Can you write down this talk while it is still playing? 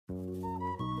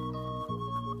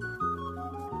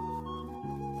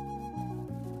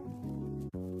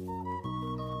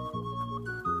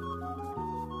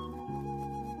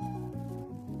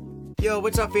Yo,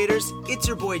 what's up, faders? It's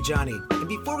your boy Johnny. And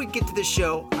before we get to the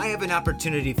show, I have an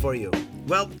opportunity for you.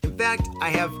 Well, in fact, I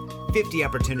have 50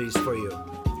 opportunities for you.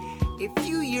 A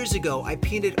few years ago, I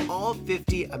painted all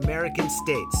 50 American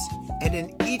states. And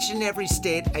in each and every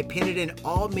state, I painted in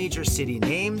all major city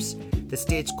names, the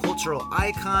state's cultural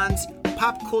icons,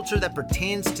 pop culture that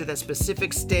pertains to that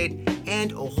specific state,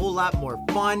 and a whole lot more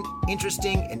fun,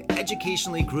 interesting, and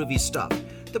educationally groovy stuff.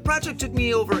 The project took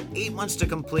me over 8 months to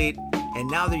complete, and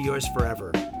now they're yours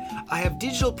forever. I have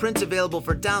digital prints available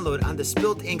for download on the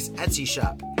Spilt Inks Etsy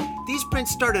shop. These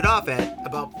prints started off at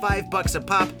about $5 a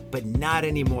pop, but not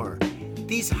anymore.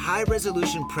 These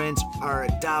high-resolution prints are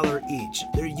 $1 each.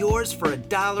 They're yours for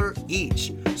 $1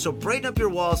 each. So brighten up your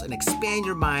walls and expand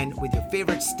your mind with your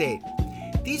favorite state.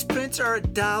 These prints are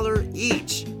 $1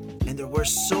 each, and they're worth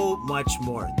so much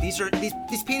more. These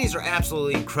paintings are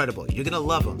absolutely incredible. You're gonna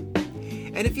love them.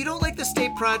 And if you don't like the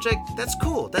state project, that's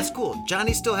cool.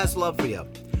 Johnny still has love for you.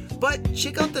 But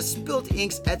check out the Spilt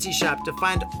Inks Etsy shop to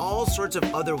find all sorts of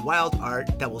other wild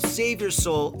art that will save your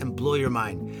soul and blow your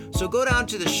mind. So go down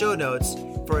to the show notes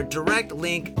for a direct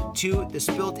link to the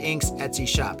Spilt Inks Etsy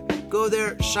shop. Go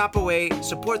there, shop away,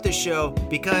 support the show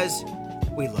because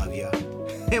we love you.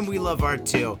 And we love art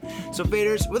too. So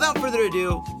faders, without further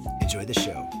ado, enjoy the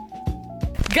show.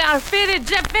 Got fitted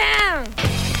Japan!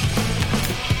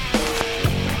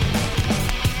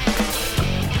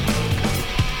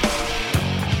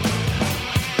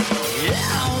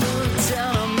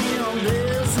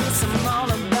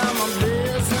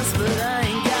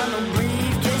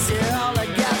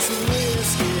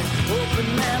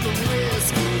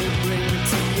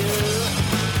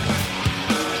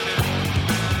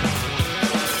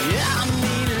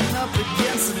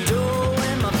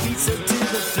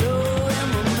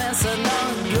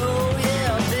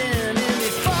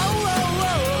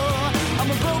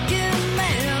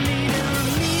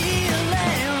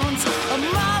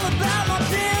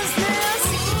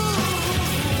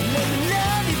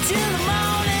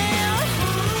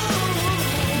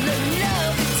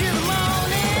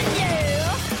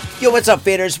 Yo, what's up,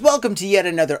 faders? Welcome to yet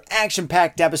another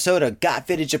action-packed episode of Got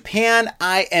Fitted Japan.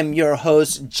 I am your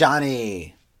host,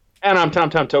 Johnny. And I'm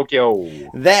Tom Tokyo.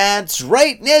 That's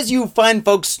right. And as you fine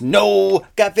folks know,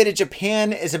 Got Fitted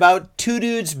Japan is about two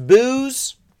dudes'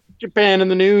 booze. Japan in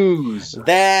the news.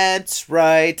 That's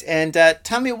right. And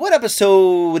Tommy, what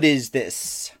episode is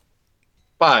this?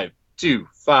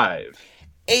 525.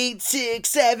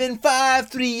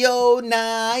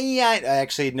 8675309.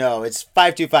 Actually, no, it's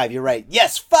 525. You're right.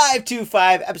 Yes,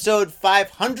 525, episode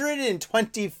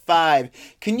 525.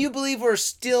 Can you believe we're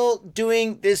still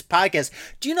doing this podcast?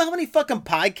 Do you know how many fucking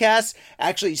podcasts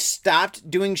actually stopped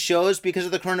doing shows because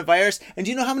of the coronavirus? And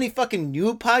do you know how many fucking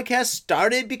new podcasts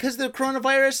started because of the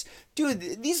coronavirus?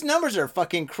 Dude, these numbers are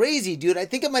fucking crazy, dude. I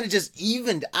think it might have just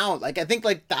evened out. I think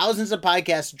thousands of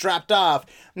podcasts dropped off,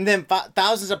 and then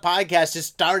thousands of podcasts just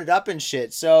started up and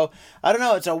shit. So, I don't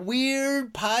know. It's a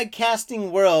weird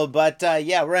podcasting world, but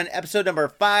yeah, we're on episode number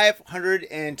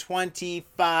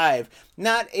 525.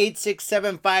 Not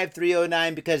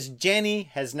 8675309 because Jenny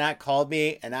has not called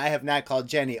me, and I have not called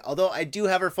Jenny. Although I do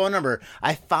have her phone number.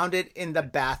 I found it in the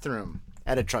bathroom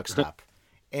at a truck stop.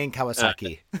 In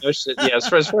Kawasaki. Yeah, as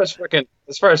far as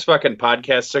fucking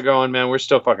podcasts are going, man, we're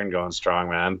still fucking going strong,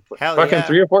 man. Hell fucking yeah.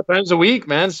 3 or 4 times a week,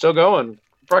 man, still going.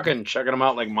 Fucking checking them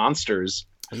out like monsters.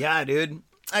 Yeah, dude.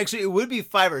 Actually, it would be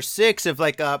 5 or 6 if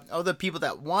all the people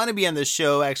that want to be on the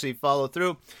show actually follow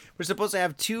through. We're supposed to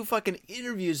have 2 fucking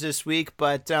interviews this week,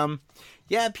 but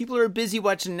yeah, people are busy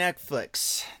watching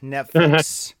Netflix.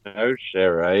 Oh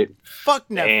shit, right? Fuck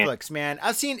Netflix, man.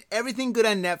 I've seen everything good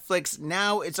on Netflix.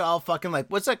 Now it's all fucking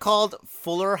what's that called?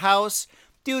 Fuller House?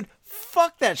 Dude,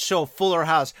 fuck that show, Fuller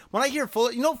House. When I hear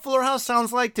Fuller, you know what Fuller House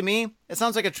sounds like to me? It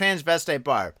sounds like a transvestite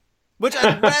bar. Which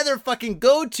I'd rather fucking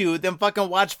go to than fucking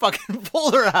watch fucking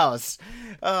Fuller House.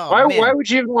 Oh, why would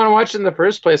you even want to watch it in the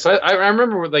first place? I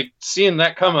remember seeing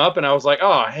that come up and I was like,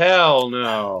 oh, hell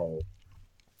no.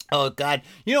 Oh, God.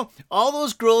 You know, all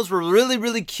those girls were really,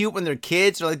 really cute when they're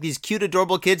kids. They're these cute,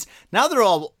 adorable kids. Now they're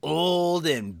all old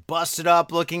and busted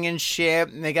up looking and shit.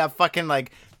 And they got fucking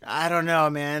I don't know,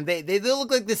 man. They look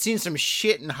like they've seen some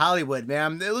shit in Hollywood,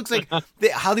 man. It looks like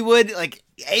Hollywood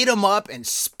ate them up and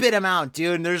spit them out,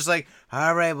 dude. And they're just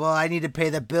all right, well, I need to pay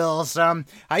the bills. I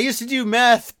used to do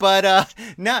meth, but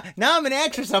now I'm an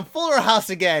actress on Fuller House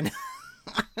again.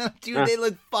 Dude, they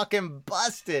look fucking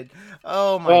busted.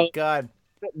 Oh my God.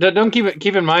 Don't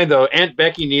keep in mind though, Aunt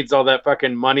Becky needs all that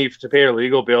fucking money to pay her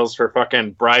legal bills for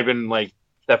fucking bribing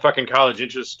that fucking college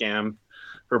interest scam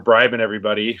for bribing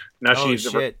everybody. Now she's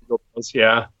shit.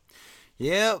 Yeah.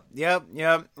 Yep.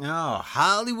 Oh,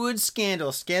 Hollywood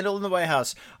scandal in the White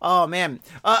House. Oh man.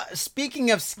 Speaking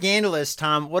of scandalous,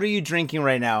 Tom, what are you drinking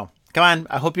right now? Come on,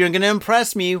 I hope you're gonna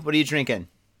impress me. What are you drinking?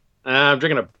 I'm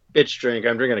drinking a bitch drink.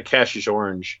 I'm drinking a Cassius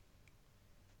Orange.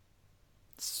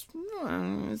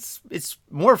 It's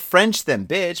more French than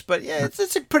bitch, but yeah,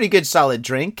 it's a pretty good solid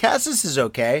drink. Cassis is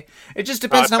okay. It just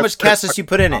depends on how much Cassis you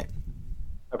put in it.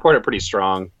 I poured it pretty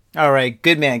strong. All right,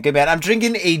 good man. I'm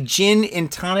drinking a gin and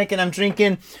tonic, and I'm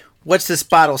drinking, what's this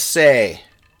bottle say?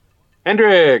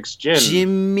 Hendrix gin.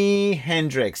 Jimi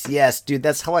Hendrix. Yes, dude,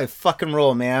 that's how I fucking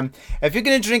roll, man. If you're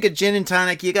gonna drink a gin and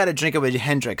tonic, you gotta drink it with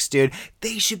Hendrix, dude.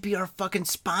 They should be our fucking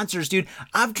sponsors, dude.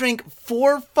 I've drank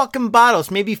 4 fucking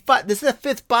bottles, maybe 5. This is the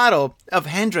 5th bottle of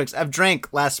Hendrix I've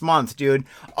drank last month, dude.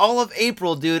 All of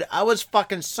April, dude, I was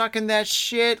fucking sucking that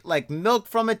shit like milk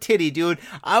from a titty, dude.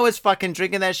 I was fucking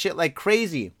drinking that shit like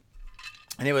crazy.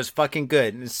 And it was fucking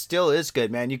good. And it still is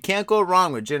good, man. You can't go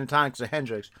wrong with gin and tonics or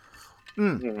Hendrix.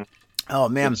 Oh,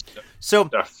 man. So,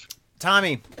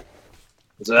 Tommy.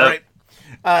 What's up?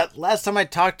 All right. Last time I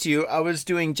talked to you, I was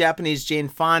doing Japanese Jane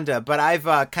Fonda, but I've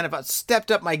kind of stepped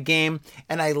up my game,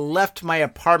 and I left my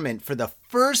apartment for the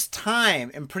first time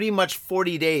in pretty much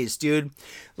 40 days, dude.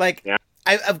 Like, yeah.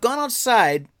 I've gone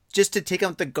outside just to take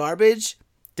out the garbage,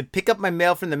 to pick up my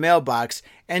mail from the mailbox,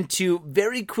 and to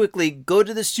very quickly go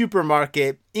to the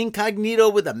supermarket incognito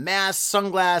with a mask,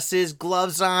 sunglasses,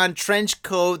 gloves on, trench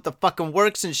coat, the fucking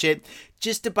works and shit,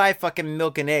 just to buy fucking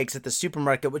milk and eggs at the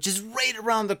supermarket, which is right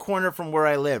around the corner from where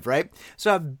I live, right?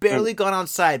 So I've barely gone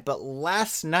outside, but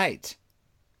last night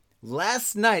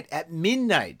at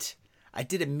midnight, I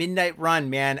did a midnight run,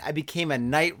 man. I became a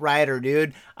night rider,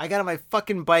 dude. I got on my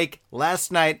fucking bike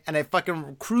last night and I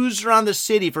fucking cruised around the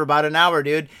city for about an hour,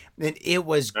 dude. And it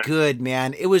was good,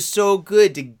 man. It was so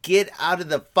good to get out of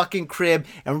the fucking crib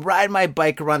and ride my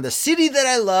bike around the city that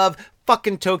I love,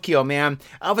 fucking Tokyo, man.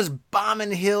 I was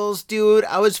bombing hills, dude.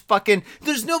 I was fucking,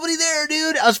 there's nobody there,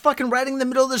 dude. I was fucking riding in the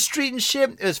middle of the street and shit.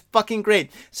 It was fucking great.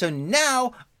 So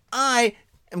now I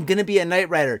am going to be a night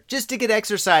rider just to get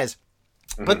exercise.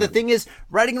 But the thing is,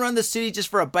 riding around the city just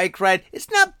for a bike ride, it's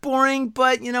not boring,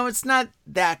 but, you know, it's not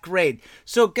that great.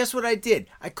 So guess what I did?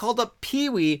 I called up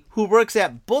Pee-wee, who works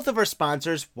at both of our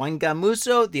sponsors, one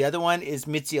Gamuso, the other one is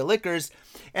Mitsuya Liquors,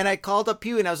 and I called up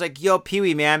Pee-wee and I was like, yo,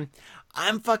 Pee-wee, man,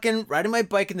 I'm fucking riding my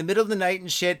bike in the middle of the night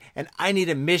and shit, and I need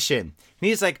a mission. And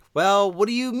he's like, well, what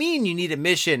do you mean you need a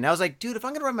mission? And I was like, dude, if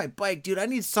I'm going to ride my bike, dude, I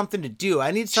need something to do.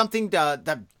 I need something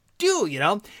to do, you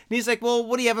know? And he's like, well,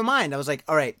 what do you have in mind? I was like,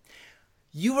 all right.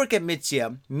 You work at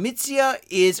Mitsuya. Mitsuya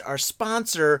is our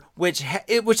sponsor, which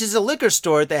is a liquor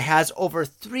store that has over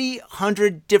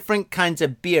 300 different kinds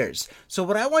of beers. So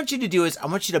what I want you to do is I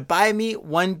want you to buy me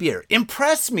one beer.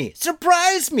 Impress me.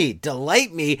 Surprise me.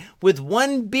 Delight me with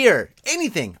one beer.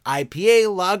 Anything.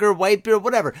 IPA, lager, white beer,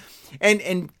 whatever.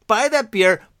 And buy that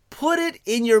beer. Put it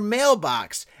in your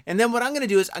mailbox. And then what I'm going to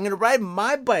do is I'm going to ride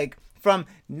my bike from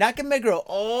Nakameguro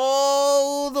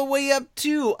all the way up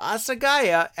to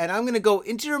Asagaya, and I'm going to go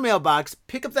into your mailbox,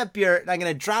 pick up that beer, and I'm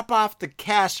going to drop off the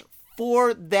cash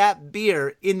for that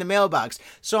beer in the mailbox.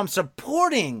 So I'm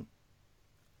supporting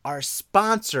our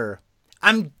sponsor.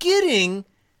 I'm getting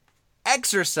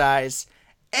exercise,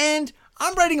 and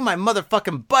I'm riding my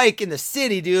motherfucking bike in the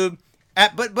city, dude.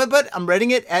 But I'm riding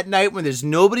it at night when there's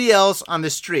nobody else on the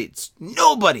streets.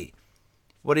 Nobody.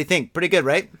 What do you think? Pretty good,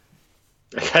 right?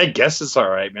 I guess it's all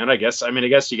right, man. I guess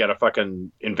you got to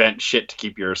fucking invent shit to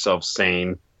keep yourself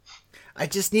sane. I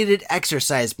just needed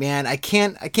exercise, man. I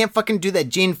can't fucking do that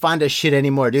Jane Fonda shit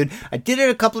anymore, dude. I did it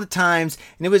a couple of times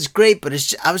and it was great, but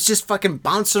I was just fucking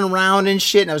bouncing around and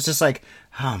shit. And I was just like,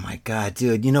 oh my God,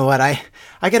 dude, you know what? I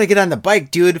gotta get on the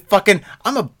bike, dude. Fucking,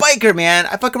 I'm a biker, man.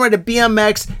 I fucking ride a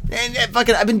BMX and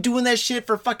I've been doing that shit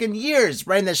for fucking years,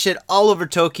 riding that shit all over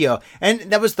Tokyo. And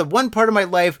that was the one part of my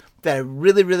life that I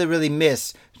really, really, really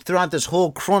miss throughout this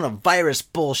whole coronavirus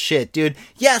bullshit, dude.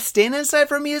 Yeah, staying inside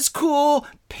for me is cool.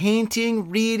 Painting,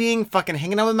 reading, fucking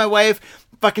hanging out with my wife,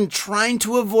 fucking trying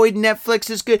to avoid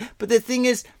Netflix is good. But the thing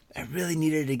is, I really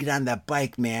needed to get on that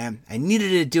bike, man. I needed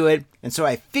to do it. And so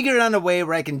I figured out a way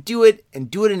where I can do it and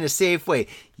do it in a safe way.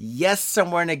 Yes,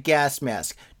 I'm wearing a gas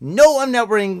mask. No, I'm not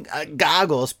wearing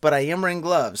goggles, but I am wearing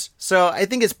gloves. So I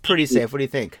think it's pretty safe. What do you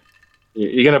think?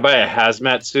 You're going to buy a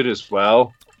hazmat suit as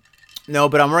well? No,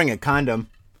 but I'm wearing a condom.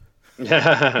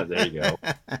 There you go.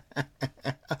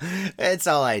 That's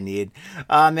all I need.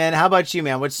 Man, how about you,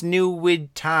 man? What's new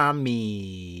with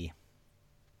Tommy?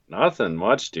 Nothing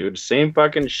much, dude. Same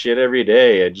fucking shit every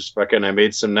day. I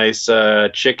made some nice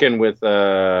chicken with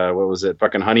what was it?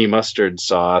 Fucking honey mustard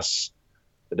sauce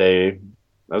today.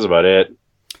 That was about it.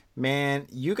 Man,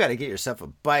 you got to get yourself a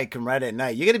bike and ride at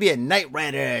night. You're going to be a night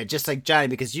rider just like Johnny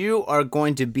because you are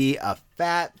going to be a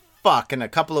fat fuck in a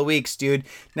couple of weeks, dude.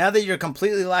 Now that you're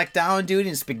completely locked down, dude,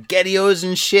 and SpaghettiOs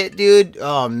and shit, dude.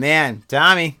 Oh, man.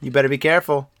 Tommy, you better be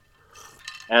careful.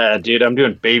 Dude, I'm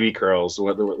doing baby curls.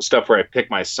 The stuff where I pick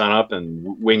my son up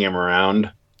and wing him around.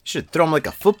 You should throw him like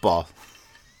a football.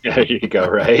 Yeah, there you go,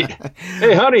 right?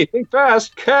 Hey, honey, think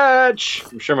fast. Catch.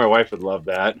 I'm sure my wife would love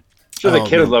that. I'm sure the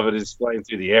kid would love it. He's flying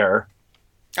through the air.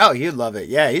 Oh, he'd love it.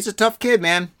 Yeah, he's a tough kid,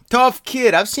 man. Tough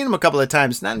kid. I've seen him a couple of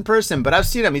times. Not in person, but I've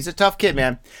seen him. He's a tough kid,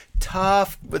 man.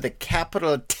 Tough with a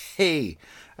capital T.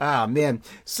 Oh, man.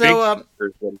 So,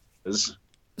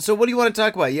 so what do you want to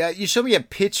talk about? Yeah, you showed me a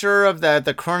picture of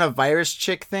the coronavirus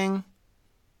chick thing.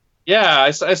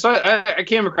 Yeah, I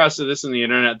came across this on the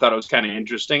internet. Thought it was kind of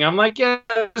interesting. I'm like, yeah,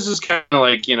 this is kind of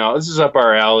like, this is up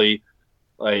our alley.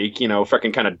 Like,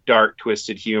 fucking kind of dark,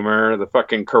 twisted humor. The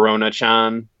fucking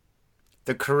Corona-chan.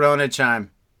 The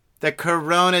Corona-chan. The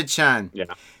Corona-chan. Yeah.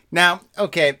 Now,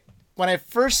 okay, when I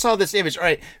first saw this image, all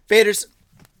right, Faders,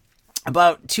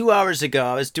 about 2 hours ago,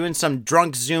 I was doing some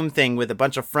drunk Zoom thing with a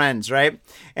bunch of friends, right?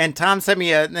 And Tom sent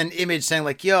me an image saying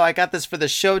like, yo, I got this for the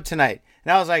show tonight.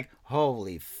 And I was like,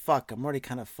 holy fuck, I'm already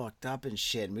kind of fucked up and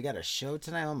shit. And we got a show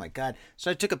tonight? Oh my God.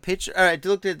 So I took a picture, I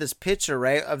looked at this picture,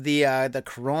 right, of the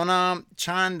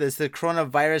Corona-chan, the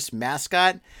coronavirus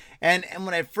mascot. And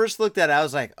when I first looked at it, I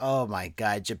was like, oh my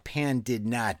God, Japan did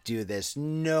not do this.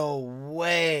 No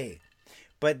way.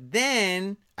 But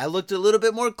then I looked a little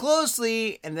bit more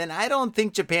closely, and then I don't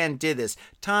think Japan did this.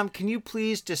 Tom, can you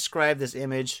please describe this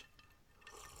image?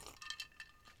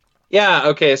 Yeah,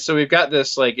 okay, so we've got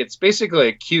this, like, it's basically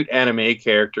a cute anime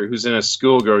character who's in a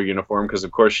schoolgirl uniform, because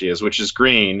of course she is, which is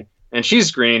green. And she's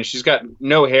green, she's got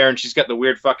no hair, and she's got the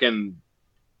weird fucking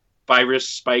virus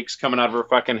spikes coming out of her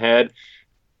fucking head.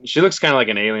 She looks kind of like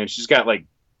an alien. She's got, like,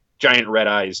 giant red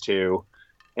eyes, too.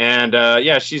 And,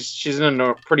 yeah, she's in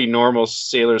a pretty normal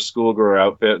sailor schoolgirl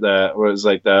outfit that was,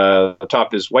 like, the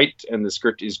top is white and the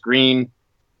skirt is green.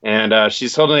 And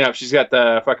she's holding up. She's got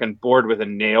the fucking board with a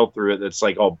nail through it that's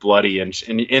like all bloody. And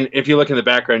if you look in the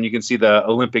background, you can see the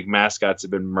Olympic mascots have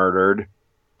been murdered.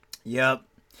 Yep.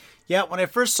 Yeah, when I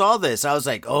first saw this, I was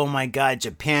like, oh my God,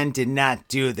 Japan did not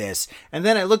do this. And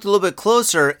then I looked a little bit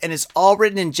closer, and it's all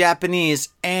written in Japanese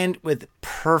and with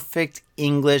perfect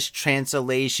English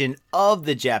translation of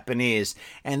the Japanese.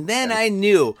 And then I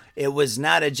knew it was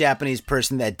not a Japanese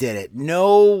person that did it.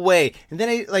 No way. And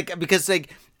then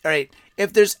all right,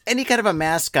 if there's any kind of a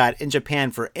mascot in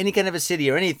Japan for any kind of a city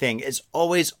or anything, it's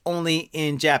always only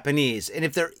in Japanese. And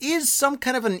if there is some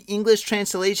kind of an English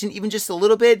translation, even just a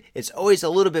little bit, it's always a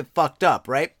little bit fucked up,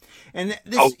 right? And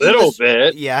this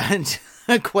bit. Yeah,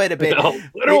 quite a bit. A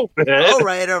little bit. All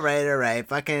right.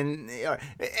 Fucking.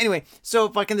 Anyway, so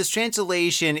fucking this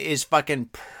translation is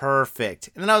fucking perfect.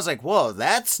 And then I was like, whoa,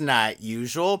 that's not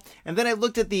usual. And then I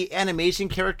looked at the animation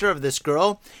character of this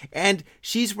girl, and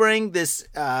she's wearing this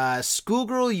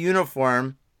schoolgirl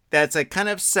uniform that's like kind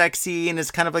of sexy, and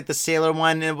it's kind of like the sailor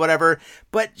one and whatever.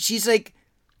 But she's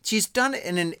done it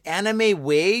in an anime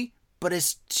way, but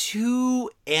it's too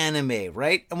anime,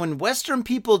 right? And when Western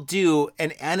people do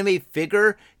an anime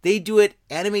figure, they do it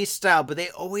anime style, but they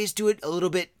always do it a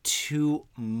little bit too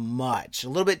much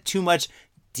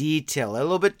detail, a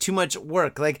little bit too much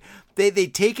work. Like they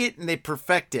take it and they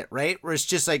perfect it, right? Where it's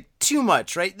just like too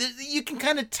much, right? You can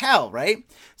kind of tell, right?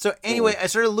 So anyway, I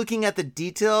started looking at the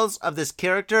details of this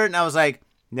character, and I was like,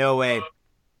 no way.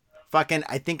 Fucking,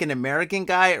 I think an American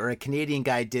guy or a Canadian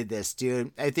guy did this,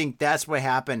 dude. I think that's what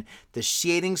happened. The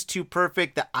shading's too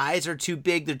perfect. The eyes are too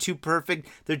big. They're too perfect.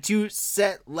 They're too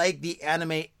set like the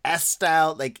anime S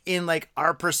style, like in like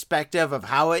our perspective of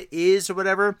how it is or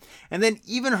whatever. And then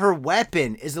even her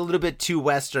weapon is a little bit too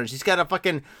Western. She's got a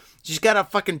fucking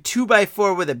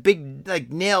 2x4 with a big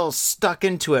like nail stuck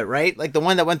into it, right? Like the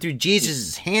one that went through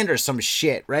Jesus' hand or some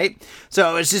shit, right?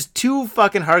 So it's just too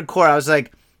fucking hardcore. I was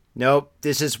like, nope,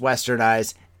 this is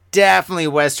westernized. Definitely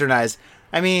westernized.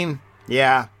 I mean,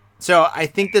 yeah. So I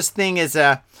think this thing is it's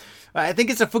a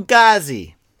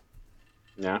Fugazi.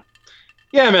 Yeah.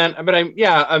 Yeah, man. But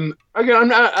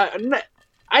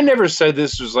I never said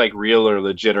this was like real or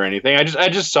legit or anything. I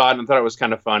just saw it and thought it was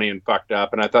kind of funny and fucked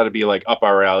up, and I thought it'd be like up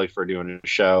our alley for doing a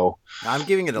show. I'm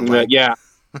giving it a like. Yeah.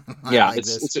 Yeah, like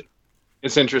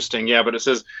it's interesting. Yeah, but it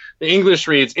says the English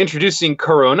reads introducing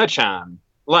Corona-chan.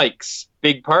 Likes,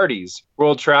 big parties,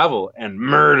 world travel, and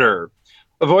murder.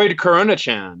 Avoid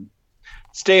Corona-chan.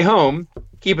 Stay home,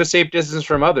 keep a safe distance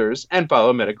from others, and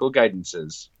follow medical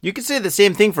guidances. You could say the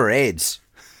same thing for AIDS.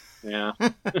 Yeah.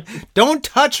 Don't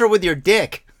touch her with your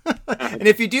dick. And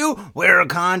if you do, wear a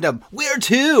condom. Wear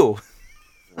two.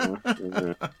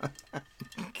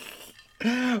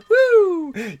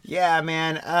 Woo! Yeah,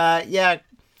 man. Yeah.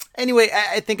 Anyway,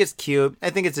 I think it's cute. I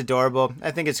think it's adorable.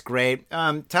 I think it's great.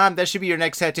 Tom, that should be your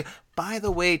next tattoo. By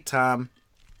the way, Tom,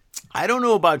 I don't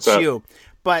know about you,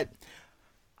 but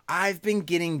I've been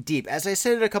getting deep. As I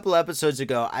said it a couple episodes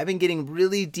ago, I've been getting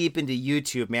really deep into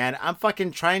YouTube, man. I'm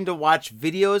fucking trying to watch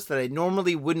videos that I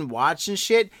normally wouldn't watch and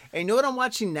shit. And you know what I'm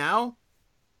watching now?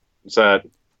 What's that?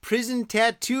 Prison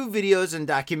tattoo videos and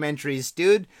documentaries,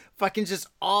 dude. Fucking just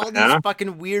all these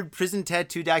fucking weird prison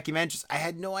tattoo documentaries. I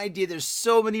had no idea there's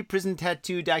so many prison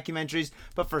tattoo documentaries,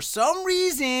 but for some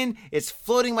reason, it's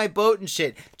floating my boat and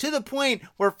shit. To the point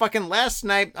where fucking last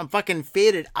night, I'm fucking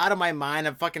faded out of my mind.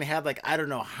 I fucking had like, I don't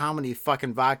know how many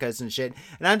fucking vodkas and shit.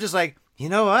 And I'm just like, you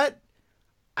know what?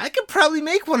 I could probably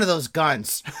make one of those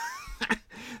guns.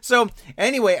 So,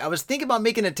 anyway, I was thinking about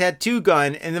making a tattoo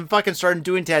gun and then fucking starting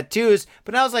doing tattoos,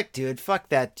 but I was like, dude, fuck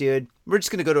that, dude. We're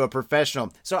just going to go to a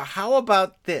professional. So, how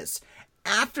about this?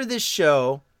 After the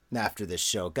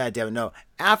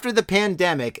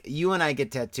pandemic, you and I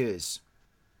get tattoos.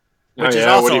 Which is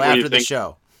also after the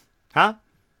show. Huh?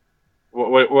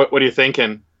 What are you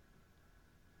thinking?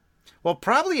 Well,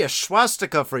 probably a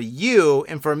swastika for you,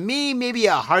 and for me, maybe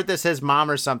a heart that says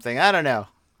mom or something. I don't know.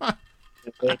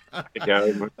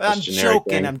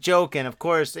 I'm joking, of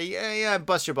course. Yeah,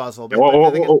 bust your balls a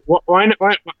little bit.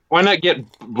 Why not get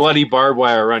bloody barbed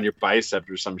wire around your bicep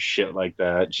or some shit like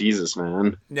that? Jesus,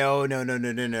 man. No.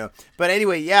 But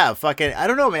anyway, yeah, fucking, I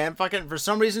don't know, man. Fucking, for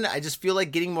some reason, I just feel like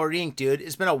getting more ink, dude.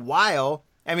 It's been a while.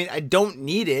 I mean, I don't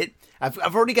need it. I've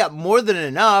already got more than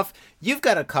enough. You've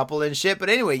got a couple and shit. But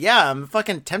anyway, yeah, I'm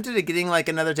fucking tempted to getting like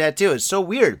another tattoo. It's so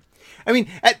weird. I mean,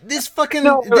 at this fucking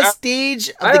this stage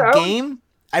of the game,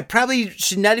 I probably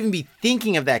should not even be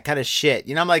thinking of that kind of shit.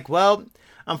 You know, I'm like, well,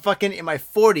 I'm fucking in my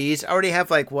 40s. I already have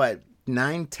like, what,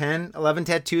 9, 10, 11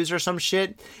 tattoos or some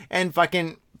shit. And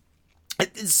fucking,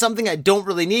 it's something I don't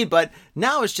really need. But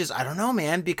now it's just, I don't know,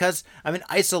 man, because I'm in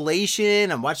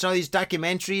isolation. I'm watching all these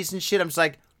documentaries and shit. I'm just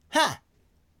like,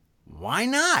 why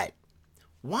not?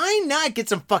 Why not get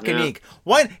some fucking ink?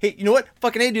 Why? Hey, you know what?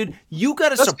 Fucking hey, dude, you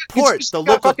gotta support the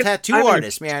local tattoo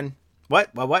artist, man. What?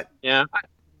 Yeah.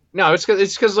 No, it's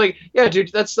because like, yeah,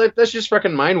 dude, that's just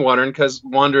fucking mind wandering because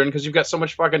you've got so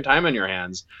much fucking time on your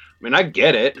hands. I mean, I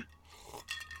get it.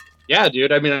 Yeah,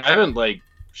 dude. I mean, I haven't like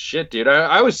shit, dude.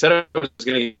 I always said I was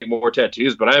gonna get more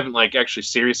tattoos, but I haven't like actually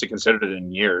seriously considered it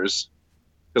in years.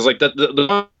 Because like the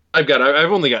one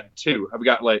I've only got 2. I've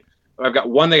got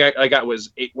one that I got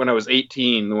when I was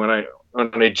 18, when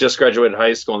I just graduated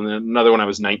high school, and then another when I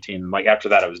was 19. Like after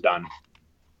that, I was done.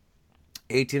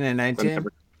 18 and 19?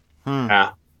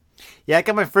 Yeah. Yeah, I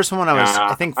got my first one when I was,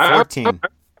 I think, 14. I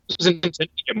was intending to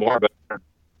get more, but...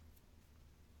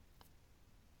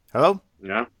 Hello?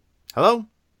 Yeah. Hello?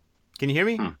 Can you hear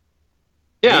me?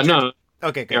 Yeah, no.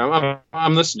 Okay, good. Yeah,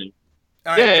 I'm listening.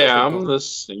 All right, I'm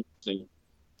listening.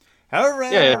 All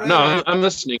right. Yeah. No, I'm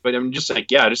listening, but I'm just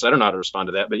like, I don't know how to respond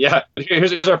to that. But yeah,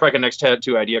 here's our fucking next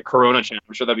tattoo idea, Corona Chan.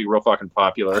 I'm sure that'd be real fucking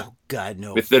popular. Oh, God,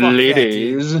 no. With the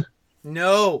ladies.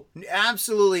 No,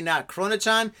 absolutely not.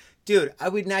 Corona-chan? Dude, I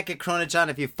would not get Corona-chan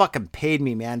if you fucking paid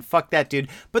me, man. Fuck that, dude.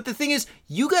 But the thing is,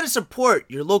 you gotta support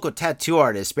your local tattoo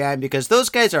artists, man, because those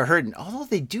guys are hurting. Although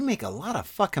they do make a lot of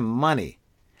fucking money.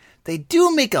 They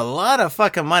do make a lot of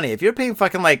fucking money. If you're paying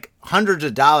fucking like hundreds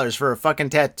of dollars for a fucking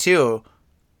tattoo,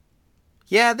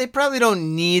 yeah, they probably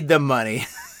don't need the money.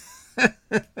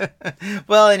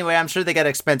 Well, anyway, I'm sure they got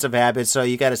expensive habits, so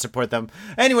you got to support them.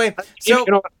 Anyway, so you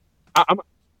know what?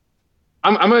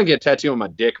 I'm gonna get a tattoo on my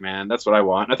dick, man. That's what I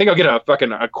want. I think I'll get a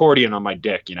fucking accordion on my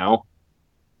dick. You know?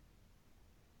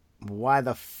 Why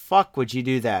the fuck would you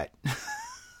do that?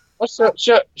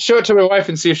 Show it to my wife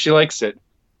and see if she likes it.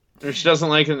 If she doesn't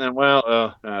like it, then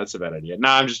no, that's a bad idea. No,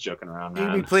 I'm just joking around,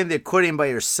 man. You'd be playing the accordion by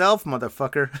yourself,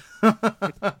 motherfucker.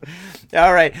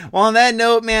 All right. Well, on that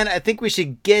note, man, I think we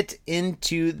should get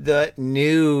into the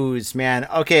news, man.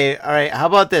 Okay. All right. How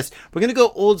about this? We're going to go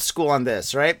old school on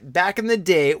this, right? Way back in the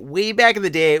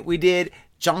day, we did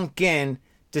Junkin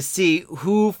to see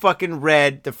who fucking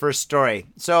read the first story.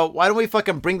 So why don't we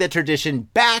fucking bring that tradition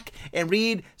back and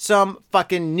read some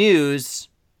fucking news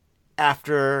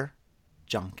after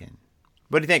Junkin.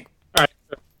 What do you think? All right,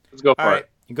 let's go for it.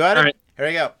 You got it? All right. Here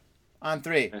we go. On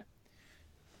 3. Okay.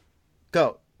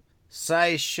 Go.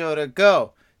 Saisho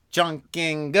go.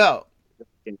 Junkin go.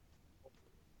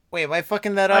 Wait, am I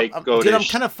fucking that up? Dude, I'm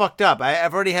kind of fucked up.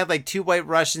 I've already had like 2 White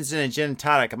Russians and a gin and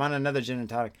tonic. I'm on another gin and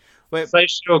tonic. Wait.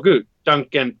 Saisho go.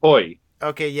 Junkin poi.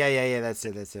 Okay, yeah. That's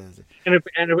it. And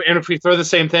if we throw the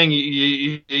same thing,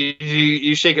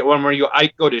 you shake it one more. You I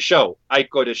go to show.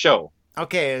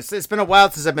 Okay, it's been a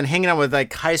while since I've been hanging out with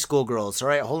like high school girls. All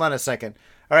right, hold on a second.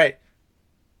 All right.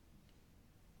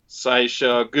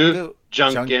 Saisha Gu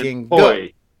Junkin Go.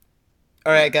 Boy.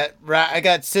 All right, I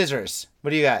got scissors. What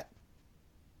do you got?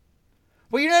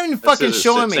 Well, you're not even fucking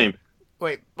showing me. Same.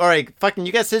 Wait, all right, fucking,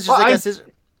 you got scissors. Well, I got scissors.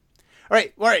 All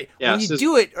right. Yeah, when you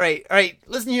do it, all right.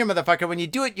 Listen here, motherfucker. When you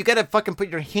do it, you gotta fucking put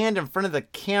your hand in front of the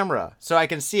camera so I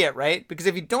can see it, right? Because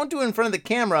if you don't do it in front of the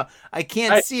camera, I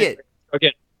can't see it.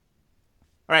 Okay.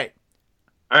 All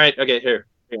right. Okay, here.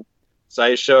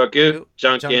 Saisha Gu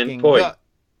Junkin Boy.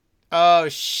 Oh,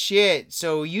 shit.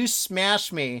 So you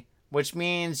smash me, which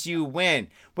means you win.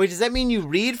 Wait, does that mean you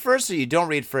read first or you don't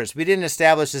read first? We didn't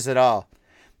establish this at all.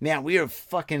 Man, we are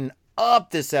fucking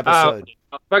up this episode.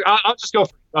 I'll just go.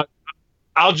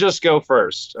 I'll just go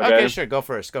first. Okay, sure. Go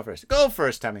first,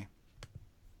 Tommy.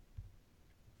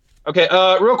 Okay.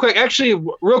 Real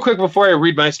quick before I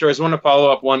read my stories, I want to follow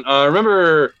up one.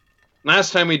 Remember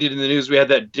last time we did in the news, we had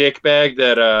that dick bag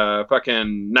that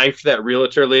fucking knifed that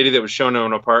realtor lady that was shown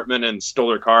an apartment and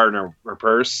stole her car and her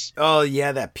purse. Oh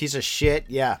yeah, that piece of shit.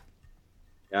 Yeah.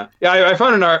 I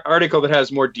found an article that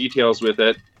has more details with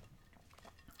it.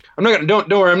 Don't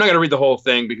worry, I'm not gonna read the whole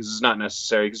thing because it's not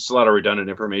necessary because it's a lot of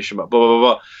redundant information about blah blah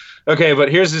blah blah. Okay,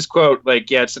 but here's this quote. Like,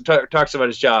 yeah, it talks about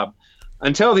his job.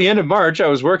 Until the end of March, I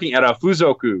was working at a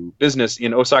Fuzoku business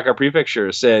in Osaka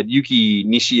Prefecture, said Yuki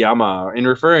Nishiyama, in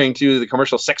referring to the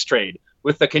commercial sex trade.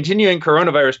 With the continuing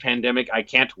coronavirus pandemic, I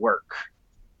can't work.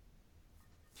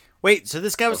 Wait, so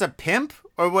this guy was a pimp,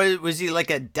 or was he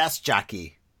like a desk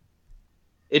jockey?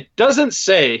 It doesn't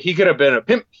say. He could have been a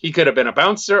pimp, he could have been a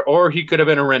bouncer, or he could have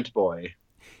been a rent boy.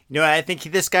 You know what I think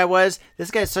this guy was?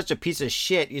 This guy's such a piece of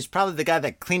shit. He's probably the guy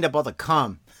that cleaned up all the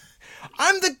cum.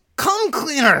 I'm the cum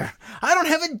cleaner. I don't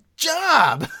have a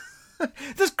job.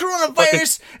 This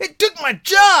coronavirus, it took my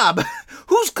job.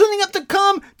 Who's cleaning up the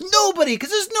cum? Nobody,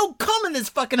 because there's no cum in this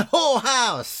fucking whole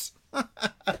house. He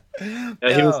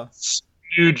was a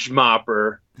spooge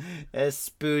mopper. A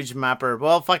spooge mopper.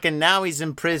 Well, fucking now he's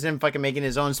in prison, fucking making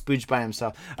his own spooge by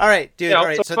himself. All right, dude. Yeah, all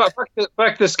right. So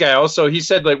fuck this guy. Also, he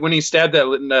said like when he stabbed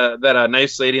that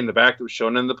nice lady in the back that was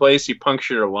shown in the place, he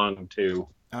punctured her lung too.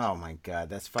 Oh my god,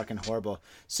 that's fucking horrible.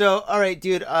 So, all right,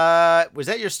 dude. Was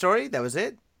that your story? That was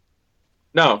it?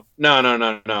 No. Oh,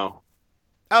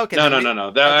 okay.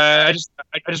 No. I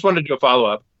just wanted to do a follow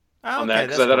up on that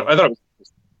because I thought it was.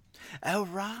 All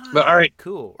right. But all right,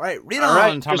 cool. All right, read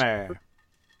on, Tommy.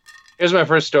 Here's my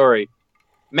first story.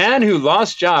 Man who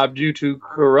lost job due to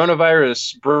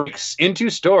coronavirus breaks into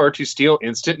store to steal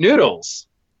instant noodles.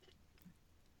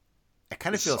 I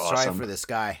kind of feel sorry for this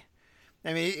guy.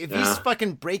 I mean, if he's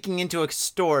fucking breaking into a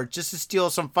store just to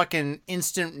steal some fucking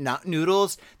instant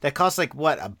noodles that cost like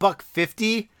what,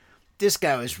 $1.50? This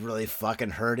guy was really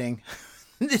fucking hurting.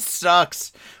 This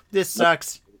sucks.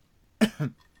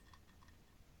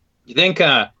 You think?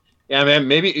 Yeah, man.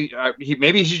 Maybe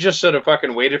he should just sort of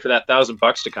fucking waited for that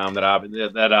 $1,000 to come that Abe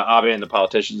and the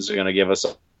politicians are gonna give us.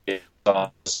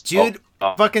 Dude,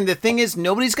 fucking the thing is,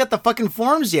 nobody's got the fucking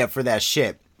forms yet for that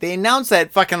shit. They announced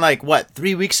that fucking like what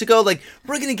 3 weeks ago. Like,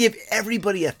 we're gonna give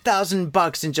everybody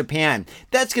 $1,000 in Japan.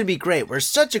 That's gonna be great. We're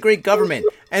such a great government.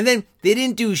 And then they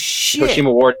didn't do shit.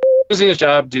 Toshima Ward losing his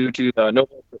job due to the no.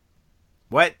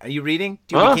 What are you reading?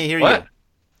 Dude, we can't hear you.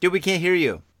 Dude, we can't hear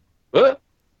you. What?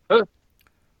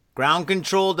 Ground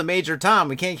control to Major Tom.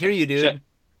 We can't hear you, dude. Shit.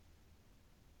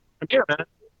 I'm here, man.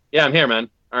 Yeah, I'm here, man.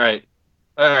 All right.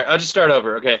 I'll just start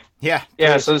over. Okay. Yeah.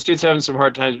 Yeah. So this dude's having some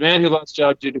hard times. Man who lost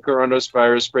job due to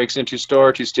coronavirus breaks into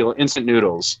store to steal instant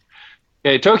noodles.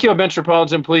 Okay. Tokyo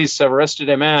Metropolitan Police have arrested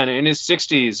a man in his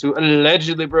 60s who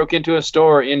allegedly broke into a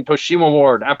store in Toshima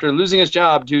Ward after losing his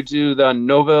job due to the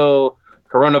novel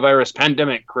coronavirus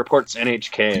pandemic, reports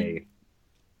NHK.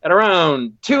 At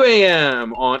around 2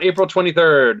 a.m. on April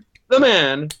 23rd, the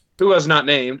man, who was not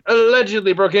named,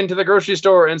 allegedly broke into the grocery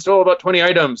store and stole about 20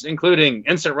 items, including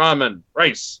instant ramen,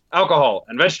 rice, alcohol,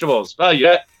 and vegetables,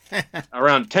 valued at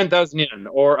around 10,000 yen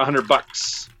or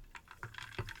 $100.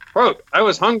 Quote, I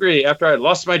was hungry after I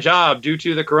lost my job due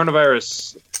to the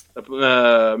coronavirus. The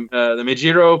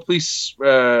Meijiro police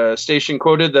station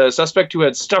quoted the suspect who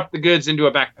had stuffed the goods into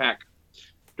a backpack.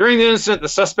 During the incident, the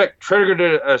suspect triggered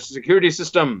a security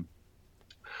system.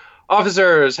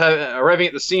 Officers arriving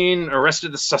at the scene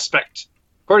arrested the suspect.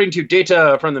 According to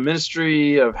data from the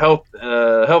Ministry of Health,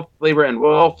 Labor and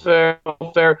Welfare,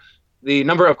 the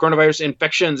number of coronavirus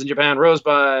infections in Japan rose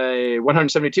by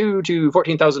 172 to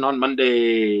 14,000 on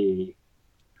Monday.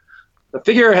 The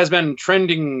figure has been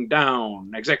trending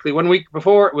down. Exactly 1 week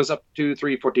before, it was up to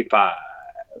 345.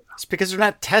 It's because they're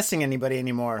not testing anybody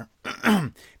anymore.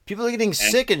 People are getting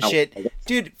sick and shit.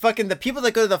 Dude, fucking the people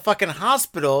that go to the fucking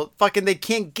hospital, fucking they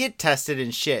can't get tested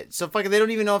and shit. So fucking they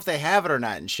don't even know if they have it or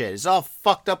not and shit. It's all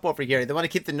fucked up over here. They want to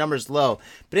keep the numbers low.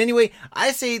 But anyway,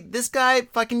 I say this guy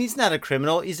fucking, he's not a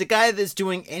criminal. He's a guy that's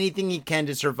doing anything he can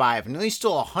to survive. And he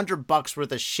stole $100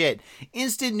 worth of shit.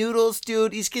 Instant noodles,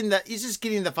 dude. He's just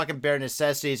getting the fucking bare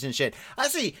necessities and shit. I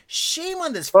say shame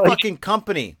on this fucking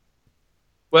company.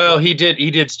 Well, he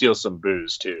did steal some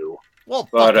booze too. Well,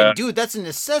 fucking dude, that's a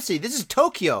necessity. This is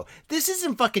Tokyo. This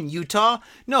isn't fucking Utah.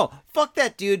 No, fuck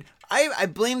that, dude. I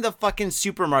blame the fucking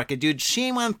supermarket, dude.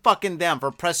 Shame on fucking them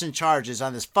for pressing charges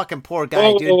on this fucking poor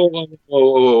guy, dude.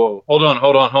 Whoa. Hold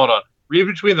on. Read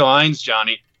between the lines,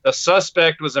 Johnny. The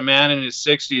suspect was a man in his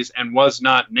 60s and was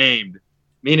not named.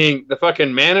 Meaning the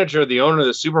fucking manager, the owner of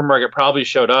the supermarket probably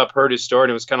showed up, heard his story,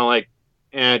 and was kind of like,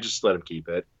 just let him keep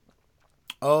it.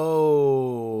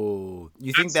 Oh,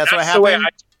 you think that's what happened? The way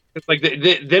it's like they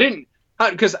didn't,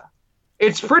 because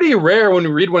it's pretty rare when we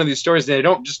read one of these stories they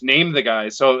don't just name the guy.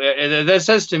 So that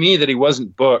says to me that he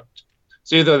wasn't booked.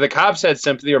 So either the cops had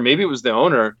sympathy or maybe it was the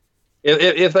owner.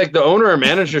 If like the owner or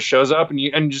manager shows up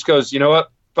and just goes, you know what,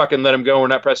 fucking let him go. We're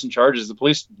not pressing charges. The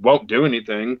police won't do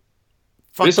anything.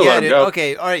 Fuck yeah, dude.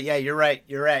 Okay, all right, yeah, you're right.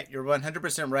 You're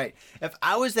 100% right. If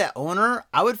I was that owner,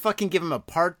 I would fucking give him a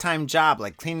part-time job,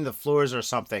 like cleaning the floors or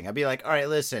something. I'd be like, all right,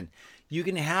 listen, you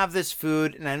can have this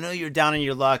food, and I know you're down on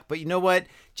your luck, but you know what?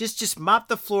 Just mop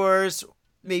the floors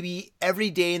maybe every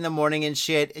day in the morning and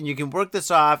shit, and you can work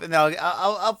this off, and then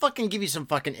I'll fucking give you some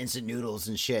fucking instant noodles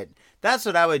and shit. That's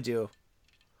what I would do.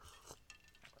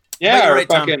 Yeah, or right,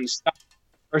 fucking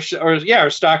or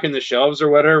stocking the shelves or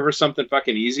whatever, something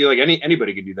fucking easy. Like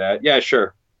anybody could do that. Yeah,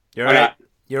 sure. You're right.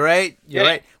 You're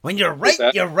right. When you're right,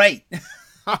 you're right.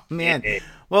 Oh man.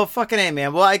 Well, fucking A,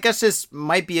 man. Well, I guess this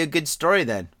might be a good story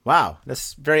then. Wow,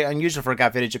 that's very unusual for a guy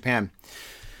to Japan.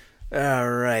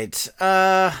 All right.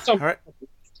 All right.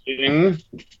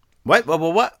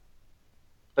 What?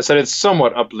 I said it's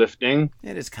somewhat uplifting.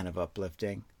 It is kind of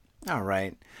uplifting. All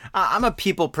right. I'm a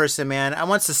people person, man. I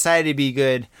want society to be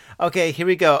good. Okay, here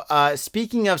we go.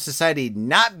 Speaking of society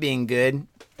not being good.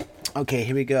 Okay,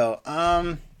 here we go.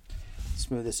 Let's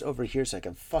move this over here so I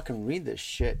can fucking read this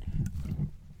shit.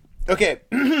 Okay.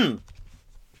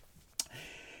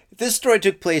 This story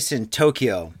took place in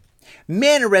Tokyo.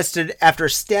 Man arrested after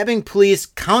stabbing police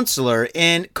counselor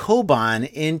in Koban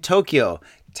in Tokyo.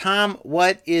 Tom,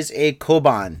 what is a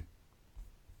Koban?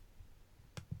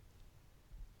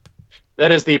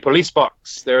 That is the police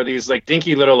box. There are these like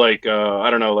dinky little like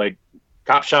like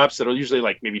cop shops that'll usually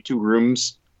like maybe 2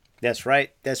 rooms. That's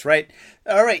right.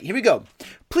 All right, here we go.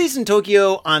 Police in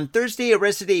Tokyo on Thursday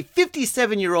arrested a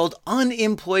 57-year-old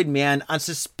unemployed man on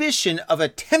suspicion of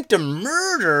attempted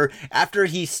murder after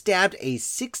he stabbed a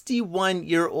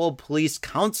 61-year-old police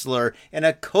counselor in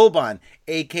a Koban,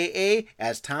 aka,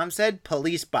 as Tom said,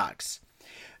 police box.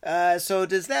 So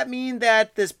does that mean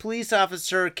that this police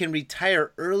officer can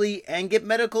retire early and get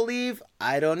medical leave?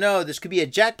 I don't know. This could be a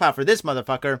jackpot for this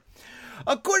motherfucker.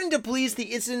 According to police,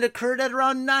 the incident occurred at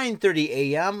around 9:30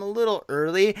 a.m., a little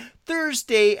early,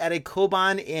 Thursday at a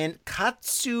Koban in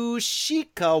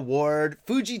Katsushika Ward,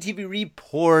 Fuji TV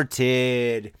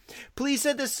reported. Police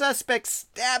said the suspect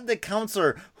stabbed the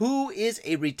counselor, who is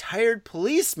a retired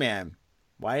policeman.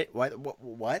 Why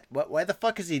the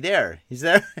fuck is he there? He's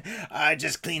there? I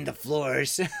just cleaned the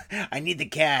floors. I need the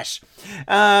cash.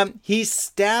 He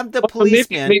stabbed the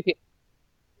policeman.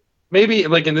 Maybe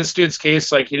like in this dude's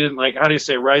case, like he didn't like, how do you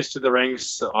say, rise to the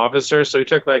ranks officer. So he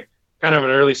took like kind of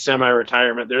an early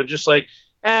semi-retirement. They're just like,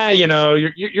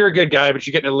 you're a good guy, but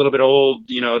you're getting a little bit old,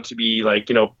 to be like,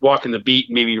 walking the beat,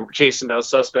 maybe chasing down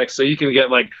suspects. So you can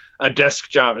get like a desk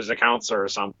job as a counselor or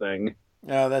something.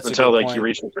 Oh, that's until a good like point. you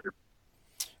reach.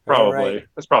 Probably. Right.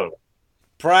 That's probably.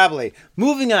 Probably.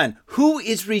 Moving on. Who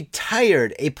is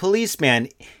retired? A policeman.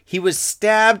 He was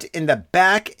stabbed in the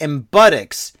back and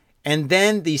buttocks, and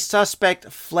then the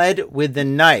suspect fled with the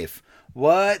knife.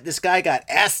 What? This guy got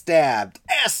ass stabbed.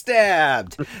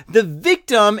 The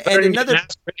victim and another...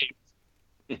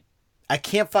 I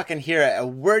can't fucking hear a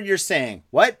word you're saying.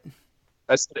 What?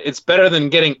 It's better than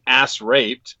getting ass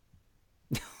raped.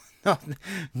 No,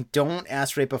 don't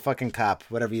ass rape a fucking cop,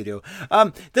 whatever you do.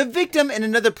 The victim and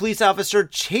another police officer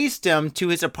chased him to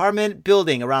his apartment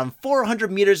building around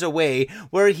 400 meters away,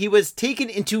 where he was taken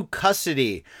into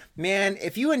custody. Man,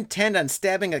 if you intend on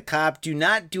stabbing a cop, do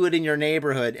not do it in your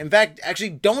neighborhood. In fact, actually,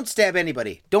 don't stab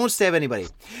anybody.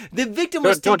 The victim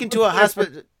was taken to a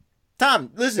hospital.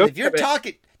 Tom, listen, if you're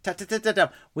talking...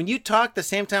 When you talk the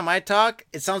same time I talk,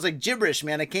 it sounds like gibberish,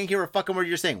 man. I can't hear a fucking word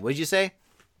you're saying. What did you say?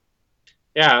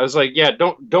 Yeah, I was like, yeah,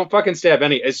 don't fucking stab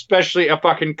especially a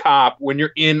fucking cop when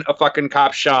you're in a fucking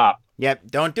cop shop.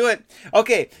 Yep, don't do it.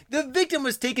 Okay, the victim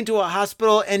was taken to a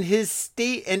hospital and his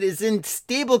state and is in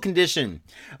stable condition.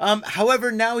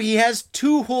 However, now he has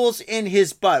 2 holes in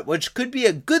his butt, which could be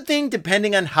a good thing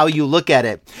depending on how you look at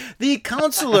it. The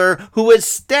counselor who was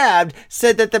stabbed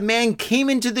said that the man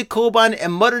came into the Koban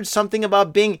and muttered something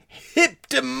about being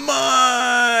hypnotized.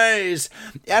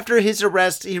 After his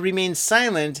arrest, he remained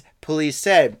silent, police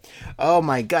said. Oh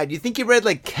my god, you think he read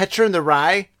like Catcher in the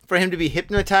Rye for him to be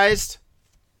hypnotized?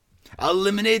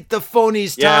 Eliminate the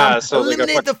phonies, Tom. Yeah, so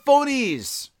eliminate the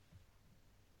phonies.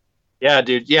 Yeah,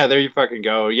 dude. Yeah, there you fucking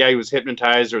go. Yeah, he was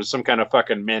hypnotized. There was some kind of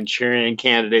fucking Manchurian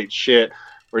candidate shit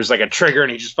where it's like a trigger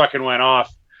and he just fucking went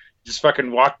off. Just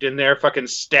fucking walked in there, fucking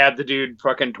stabbed the dude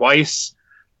fucking twice.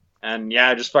 And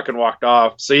yeah, just fucking walked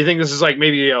off. So you think this is like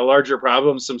maybe a larger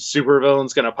problem? Some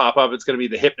supervillain's going to pop up. It's going to be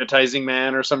the hypnotizing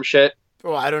man or some shit.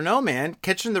 Well, I don't know, man.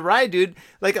 Catcher in the Rye, dude.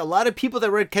 Like, a lot of people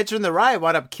that read Catcher in the Rye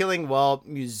wound up killing, well,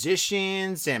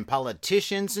 musicians and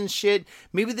politicians and shit.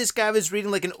 Maybe this guy was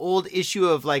reading, like, an old issue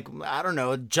of, like, I don't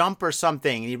know, Jump or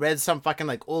something. And he read some fucking,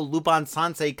 like, old Lupin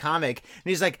Sensei comic. And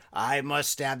he's like, I must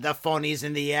stab the phonies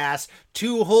in the ass.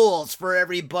 2 holes for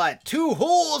every butt. 2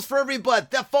 holes for every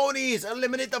butt. The phonies.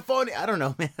 Eliminate the phony. I don't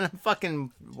know, man. I'm fucking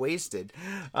wasted.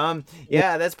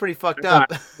 Yeah, that's pretty fucked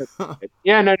up.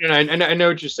 Yeah, no. I know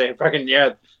what you're saying. Fucking,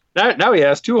 yeah. Now he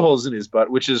has 2 holes in his butt,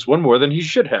 which is one more than he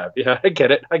should have. Yeah, I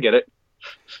get it.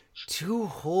 2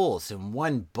 holes in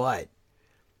one butt.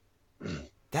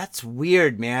 That's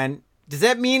weird, man. Does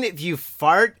that mean if you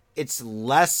fart, it's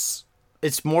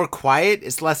more quiet,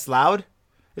 it's less loud?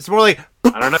 It's more like,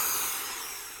 I don't know.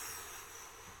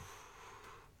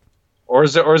 Or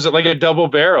is it like a double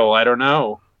barrel? I don't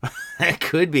know. It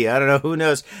could be. I don't know. Who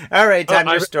knows? All right, Tom,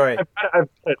 your story.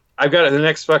 I've got the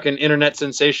next fucking internet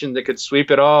sensation that could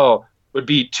sweep it all. Would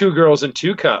be 2 girls and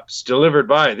 2 cups delivered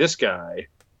by this guy.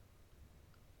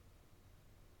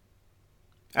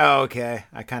 Oh, okay.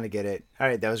 I kind of get it. All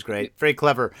right, that was great. Very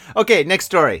clever. Okay, next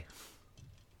story.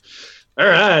 All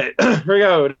right, here we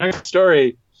go. Next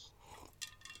story.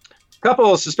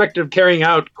 Couple suspected of carrying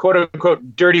out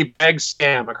quote-unquote dirty bag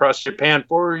scam across Japan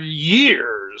for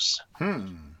years.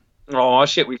 Oh,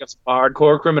 shit, we got some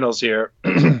hardcore criminals here.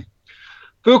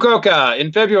 Fukuoka.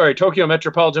 In February, Tokyo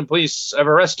Metropolitan Police have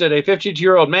arrested a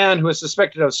 52-year-old man who is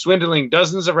suspected of swindling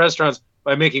dozens of restaurants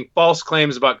by making false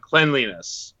claims about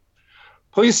cleanliness.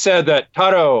 Police said that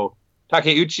Taro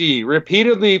Takeuchi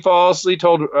repeatedly falsely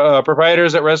told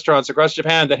proprietors at restaurants across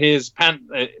Japan that his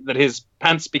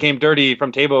pants became dirty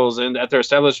from tables and at their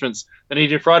establishments. Then he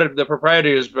defrauded the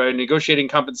proprietors by negotiating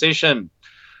compensation.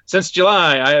 Since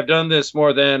July, I have done this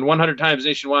more than 100 times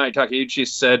nationwide, Takeuchi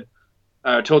said,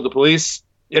 told the police.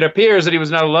 It appears that he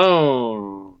was not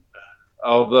alone,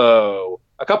 although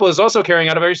a couple is also carrying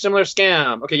out a very similar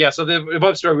scam. Okay, yeah, so the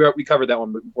above story, we covered that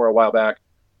one before a while back.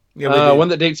 Yeah, one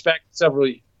that dates back several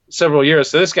years.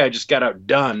 So this guy just got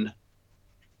outdone.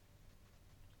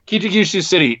 Kitakyushu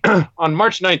City. On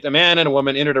March 9th, a man and a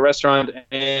woman entered a restaurant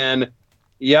in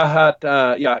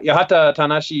Yahata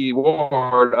Tanashi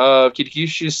ward of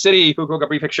Kitakyushu City, Fukuoka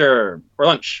Prefecture, for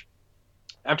lunch.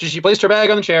 After she placed her bag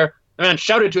on the chair, the man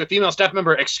shouted to a female staff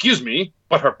member, "Excuse me,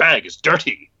 but her bag is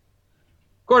dirty."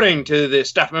 According to the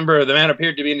staff member, the man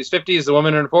appeared to be in his 50s, the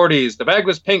woman in her 40s. The bag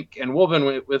was pink and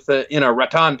woven in a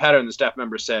rattan pattern, the staff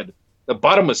member said. The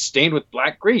bottom was stained with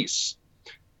black grease.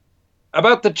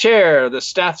 About the chair, the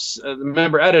staff's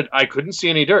member added, I couldn't see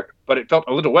any dirt, but it felt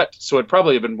a little wet, so it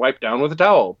probably had been wiped down with a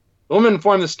towel. The woman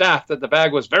informed the staff that the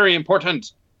bag was very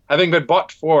important, having been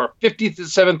bought for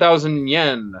 57,000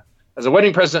 yen. As a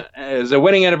wedding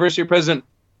anniversary present,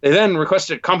 they then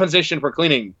requested compensation for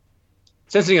cleaning.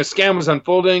 Sensing a scam was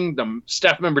unfolding, the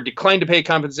staff member declined to pay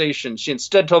compensation. She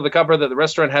instead told the couple that the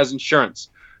restaurant has insurance.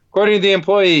 According to the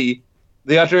employee,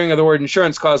 the uttering of the word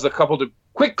insurance caused the couple to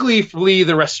quickly flee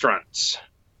the restaurant.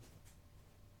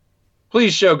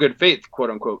 Please show good faith,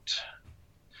 quote-unquote.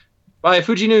 By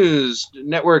Fuji News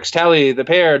Network's tally, the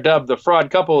pair, dubbed the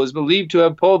fraud couple, is believed to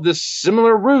have pulled this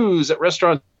similar ruse at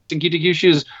restaurants in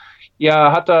Kitakyushu's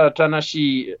Yahata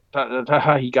Tanashi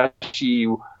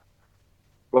Tahigashi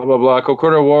blah, blah, blah,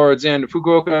 Kokura wards and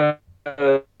Fukuoka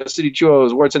City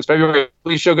Chuo's ward since February.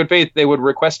 Please show good faith. They would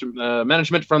request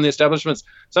management from the establishments.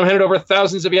 Some handed over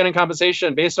thousands of yen in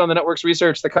compensation. Based on the network's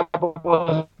research, the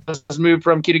couple has moved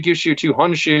from Kitakyushu to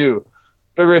Honshu.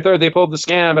 February 3rd, they pulled the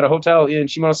scam at a hotel in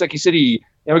Shimonoseki City,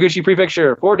 Yamaguchi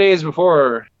Prefecture. 4 days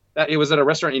before that, it was at a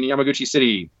restaurant in Yamaguchi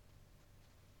City.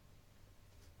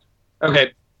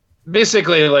 Okay,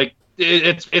 basically, like,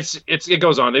 it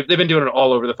goes on. They've been doing it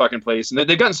all over the fucking place, and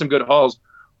they've gotten some good hauls.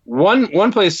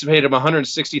 One place paid him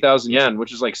 160,000 yen,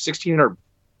 which is like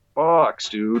 $1,600,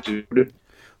 dude.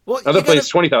 Well, Another place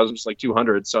 20,000, just like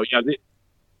 200. So yeah,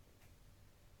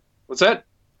 what's that?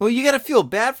 Well, you got to feel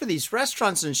bad for these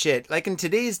restaurants and shit. Like in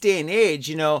today's day and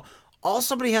age, all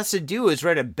somebody has to do is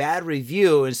write a bad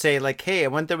review and say like, hey, I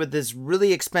went there with this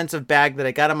really expensive bag that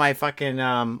I got on my fucking,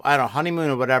 I don't know, honeymoon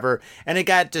or whatever, and it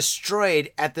got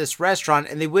destroyed at this restaurant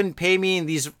and they wouldn't pay me, and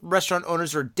these restaurant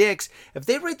owners are dicks. If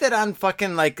they write that on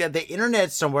fucking like the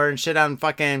internet somewhere and shit on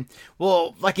fucking,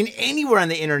 well, like in anywhere on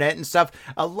the internet and stuff,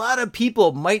 a lot of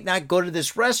people might not go to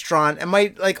this restaurant and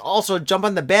might like also jump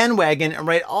on the bandwagon and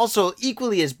write also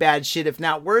equally as bad shit, if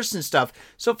not worse and stuff.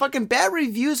 So fucking bad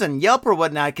reviews on Yelp or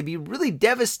whatnot could be really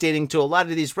devastating to a lot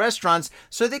of these restaurants,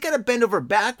 so they gotta bend over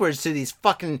backwards to these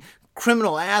fucking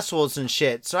criminal assholes and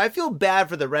shit. So I feel bad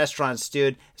for the restaurants,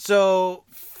 dude. So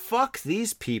fuck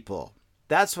these people.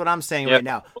 That's what I'm saying right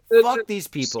now. Fuck these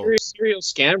people. Serial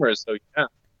scammers, so yeah.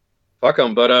 Fuck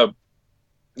them. But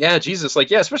yeah, Jesus,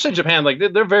 like, yeah, especially in Japan, like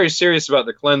they're very serious about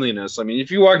the cleanliness. I mean,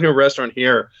 if you walk into a restaurant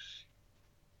here,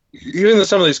 even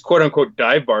some of these quote unquote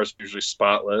dive bars are usually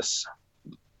spotless.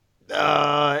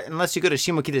 Unless you go to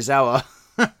Shimokitazawa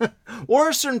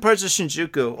or certain parts of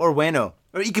Shinjuku or Ueno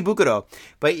or Ikebukuro.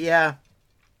 But yeah,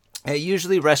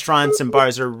 usually restaurants and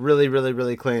bars are really, really,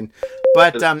 really clean.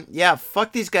 But yeah,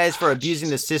 fuck these guys for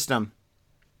abusing the system.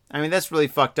 I mean, that's really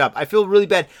fucked up. I feel really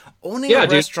bad owning a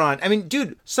restaurant. I mean,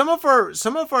 dude, some of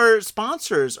our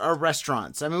sponsors are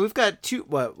restaurants. I mean, we've got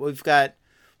we've got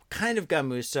kind of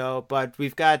Gamuso, but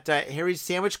we've got Harry's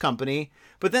Sandwich Company.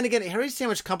 But then again, Harry's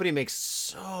Sandwich Company makes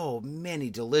so many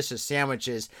delicious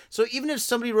sandwiches. So even if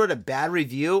somebody wrote a bad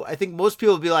review, I think most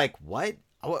people would be like, what?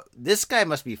 Oh, this guy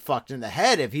must be fucked in the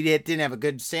head if he didn't have a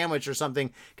good sandwich or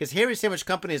something. Because Harry's Sandwich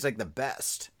Company is like the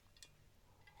best.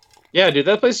 Yeah, dude,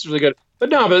 that place is really good. But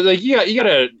no, but like you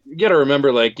gotta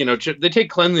remember, like, they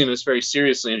take cleanliness very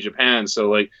seriously in Japan.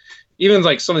 So like even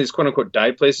like some of these quote unquote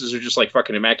dive places are just like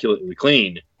fucking immaculately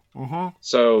clean. Mm-hmm.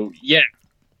 So yeah.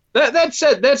 That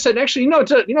said, actually, you know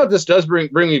what this does bring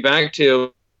me back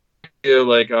to,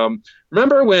 like,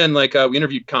 remember when like we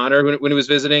interviewed Connor when he was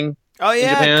visiting? Oh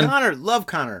yeah, in Japan? Connor, love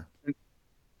Connor.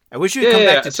 I wish you'd come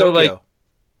back to Tokyo. Like,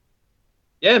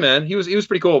 yeah, man, he was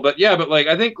pretty cool. But yeah, but like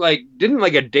I think like didn't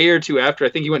like a day or two after, I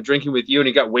think he went drinking with you and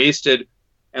he got wasted,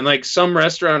 and like some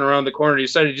restaurant around the corner, he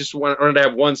decided he just wanted to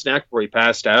have one snack before he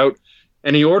passed out,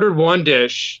 and he ordered one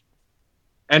dish.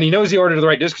 And he knows he ordered the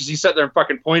right dish because he sat there and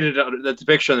fucking pointed at the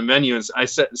picture on the menu and I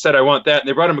said I want that. And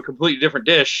they brought him a completely different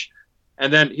dish.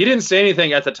 And then he didn't say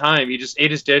anything at the time. He just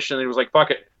ate his dish and he was like, fuck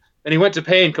it. And he went to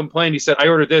pay and complained. He said, I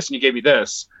ordered this and you gave me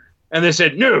this. And they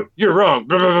said, no, you're wrong.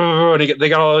 Blah, blah, blah, blah. And they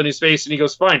got all in his face and he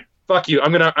goes, fine, fuck you.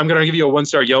 I'm gonna give you a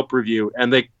 1-star Yelp review.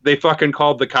 And they fucking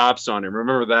called the cops on him.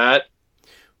 Remember that?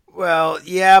 Well,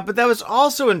 yeah, but that was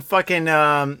also in fucking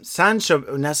not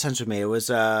Sanshome. It was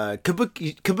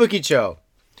Kabukicho.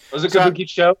 Was it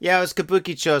Kabukicho? Yeah, it was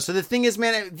Kabukicho. So the thing is,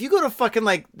 man, if you go to fucking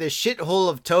like the shithole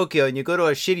of Tokyo and you go to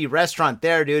a shitty restaurant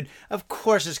there, dude, of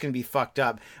course it's gonna be fucked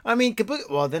up. I mean,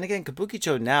 then again,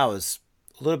 Kabukicho now is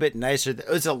a little bit nicer.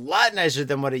 It's a lot nicer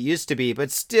than what it used to be, but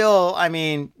still, I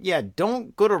mean, yeah,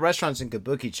 don't go to restaurants in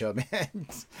Kabukicho, man.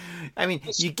 I mean,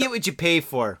 you get what you pay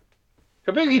for.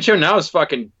 Kabukicho now is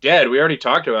fucking dead. We already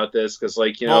talked about this because,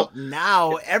 like, well,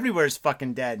 now everywhere's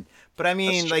fucking dead. But I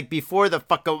mean, like before the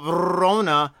fucking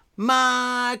Corona.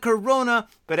 My Corona.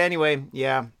 But anyway,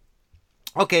 yeah.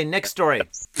 Okay, next story.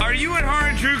 Are you at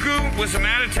Harajuku with some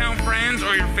out-of-town friends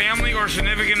or your family or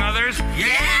significant others?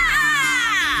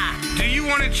 Yeah! Do you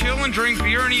want to chill and drink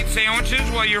beer and eat sandwiches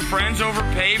while your friends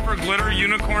overpay for glitter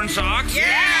unicorn socks?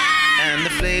 Yeah! And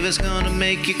the flavor's gonna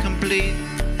make you complete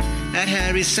at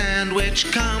Harry's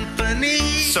Sandwich Company.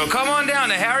 So come on down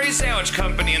to Harry's Sandwich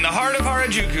Company in the heart of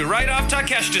Harajuku, right off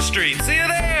Takeshita Street. See you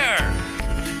there!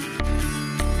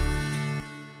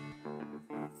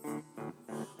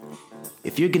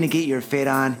 If you're gonna get your fade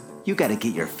on, you gotta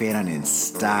get your fade on in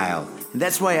style. And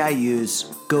that's why I use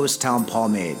Ghost Town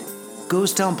Pomade.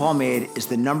 Ghost Town Pomade is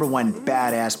the #1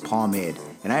 badass pomade,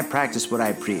 and I practice what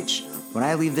I preach. When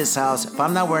I leave this house, if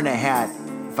I'm not wearing a hat,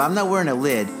 if I'm not wearing a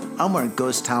lid, I'm wearing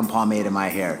Ghost Town Pomade in my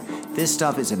hair. This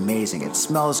stuff is amazing. It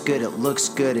smells good, it looks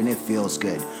good, and it feels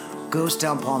good. Ghost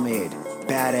Town Pomade,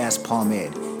 badass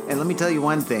pomade. And let me tell you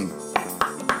one thing,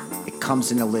 it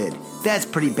comes in a lid. That's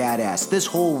pretty badass. This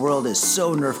whole world is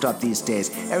so nerfed up these days.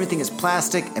 Everything is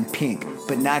plastic and pink,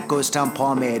 but not Ghost Town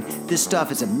Pomade. This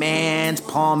stuff is a man's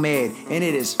pomade, and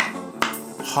it is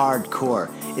hardcore.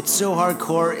 It's so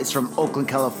hardcore, it's from Oakland,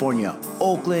 California.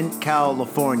 Oakland,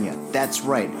 California. That's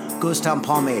right. Ghost Town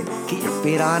Pomade. Get your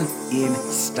fade on in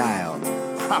style.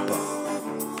 Proper.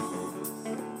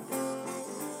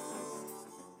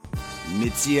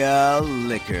 Mitsuya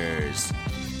Liquors.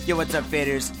 Yo, what's up,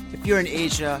 faders? If you're in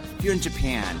Asia, if you're in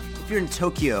Japan, if you're in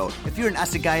Tokyo, if you're in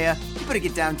Asagaya, you better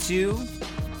get down to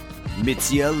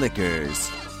Mitsuya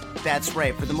Liquors. That's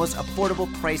right, for the most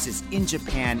affordable prices in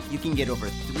Japan, you can get over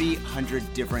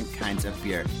 300 different kinds of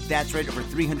beer. That's right, over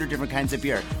 300 different kinds of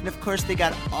beer. And of course, they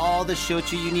got all the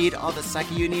shochu you need, all the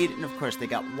sake you need, and of course, they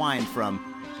got wine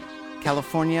from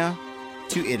California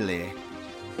to Italy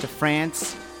to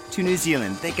France to New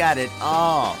Zealand. They got it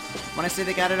all. When I say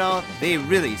they got it all, they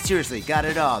really, seriously got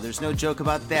it all. There's no joke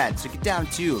about that. So get down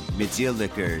to Mitsuya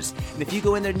Liquors. And if you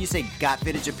go in there and you say, Got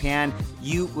Fitted Japan,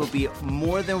 you will be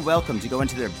more than welcome to go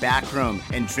into their back room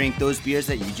and drink those beers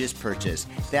that you just purchased.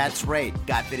 That's right,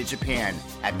 Got Fitted Japan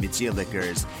at Mitsuya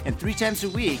Liquors. And 3 times a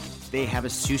week, they have a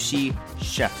sushi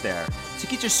chef there. So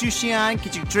get your sushi on,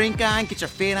 get your drink on, get your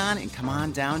fade on, and come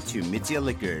on down to Mitsuya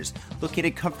Liquors,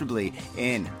 located comfortably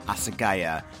in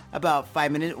Asagaya, about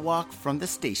 5-minute walk from the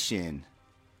station.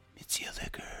 Mitsuya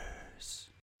Liquors.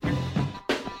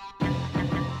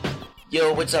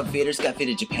 Yo, what's up, faders? Got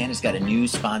Faded Japan has got a new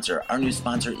sponsor. Our new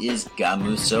sponsor is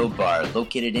Gamuso Bar,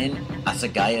 located in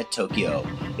Asagaya, Tokyo.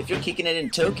 If you're kicking it in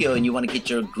Tokyo and you want to get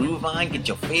your groove on, get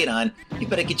your fade on, you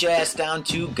better get your ass down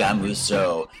to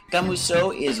Gamuso.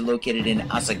 Gamuso is located in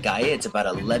Asagaya. It's about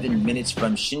 11 minutes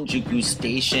from Shinjuku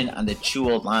Station on the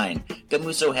Chuo line.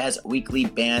 Gamuso has weekly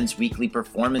bands, weekly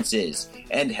performances.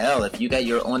 And hell, if you got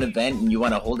your own event and you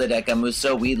want to hold it at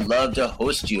Gamuso, we'd love to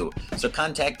host you. So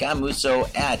contact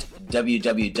Gamuso at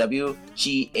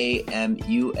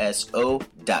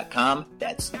www.gamuso.com.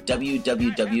 That's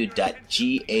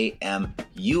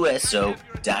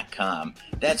www.gamuso.com.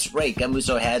 That's right,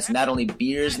 Gamuso has not only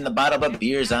beers in the bottle, but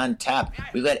beers on tap.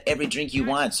 We've got every drink you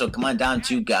want, so come on down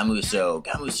to Gamuso.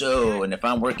 Gamuso, and if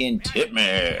I'm working, tip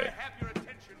me.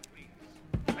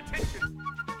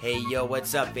 Hey, yo,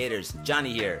 what's up, faders?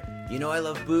 Johnny here. You know I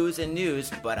love booze and news,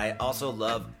 but I also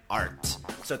love art.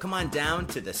 So come on down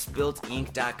to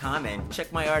thespiltink.com and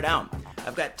check my art out.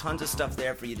 I've got tons of stuff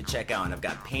there for you to check out. And I've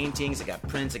got paintings, I got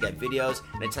prints, I got videos.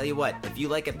 And I tell you what, if you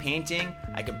like a painting,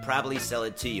 I could probably sell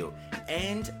it to you.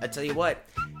 And I tell you what,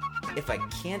 if I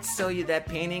can't sell you that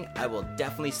painting, I will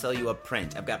definitely sell you a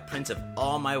print. I've got prints of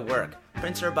all my work.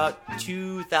 Prints are about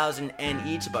 2,000 yen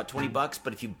each, about $20,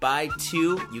 but if you buy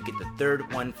 2, you get the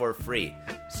 3rd one for free.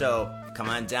 So come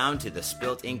on down to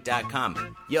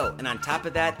thespiltink.com. Yo, and on top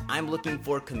of that, I'm looking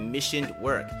for commissioned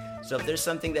work. So if there's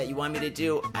something that you want me to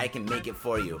do, I can make it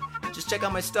for you. Just check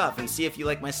out my stuff and see if you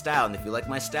like my style. And if you like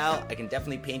my style, I can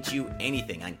definitely paint you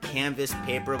anything on canvas,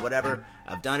 paper, whatever.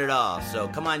 I've done it all. So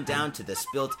come on down to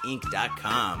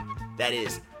thespiltink.com. That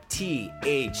is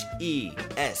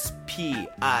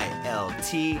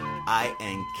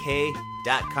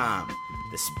THESPILTINK.com.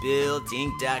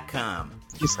 Thespiltink.com.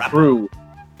 He's through.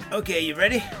 Okay, you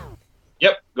ready?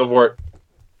 Yep, go for it.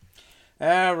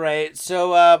 All right,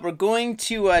 so we're going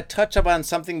to touch up on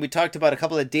something we talked about a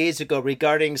couple of days ago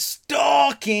regarding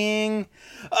stalking.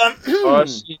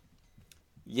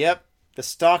 Yep, the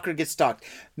stalker gets stalked.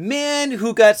 Man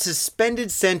who got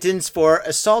suspended sentence for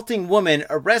assaulting woman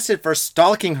arrested for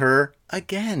stalking her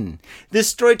again. This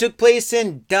story took place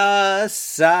in Saitama.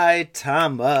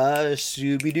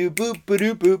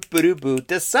 Shooby-doo-boop-ba-doo-boop-ba-doo-boo.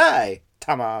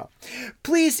 Saitama.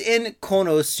 Police in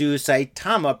Konosu,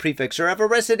 Saitama Prefecture have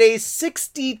arrested a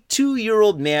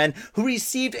 62-year-old man who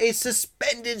received a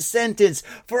suspended sentence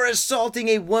for assaulting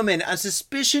a woman on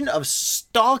suspicion of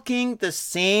stalking the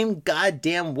same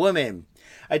goddamn woman.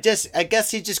 I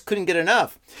guess he just couldn't get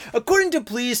enough. According to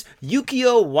police,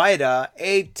 Yukio Waida,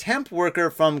 a temp worker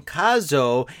from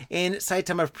Kazo in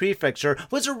Saitama Prefecture,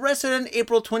 was arrested on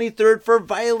April 23rd for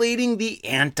violating the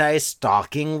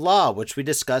anti-stalking law, which we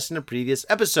discussed in a previous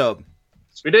episode.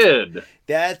 Yes, we did.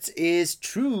 That is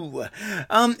true.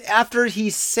 After he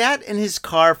sat in his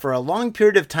car for a long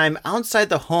period of time outside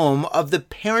the home of the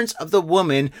parents of the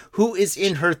woman who is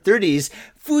in her 30s,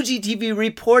 Fuji TV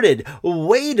reported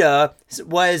Waida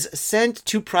was sent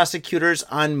to prosecutors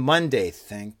on Monday.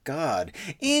 Thank God.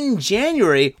 In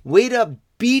January, Waida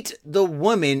beat the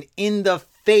woman in the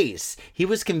face. He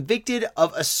was convicted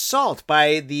of assault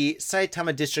by the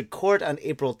Saitama District Court on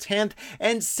April 10th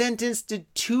and sentenced to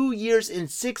 2 years and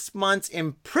 6 months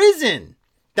in prison.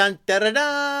 Dun, da, da,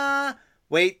 da.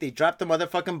 Wait, they dropped the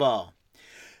motherfucking ball.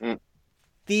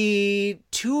 The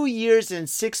 2 years and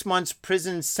 6 months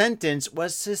prison sentence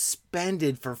was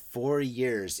suspended for 4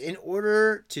 years in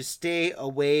order to stay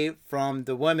away from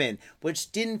the women, which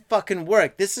didn't fucking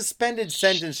work. This suspended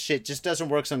sentence shit just doesn't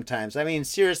work sometimes. I mean,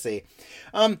 seriously.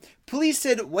 Police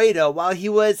said Wada, while he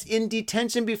was in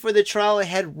detention before the trial,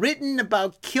 had written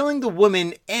about killing the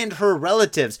woman and her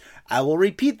relatives. I will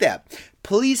repeat that.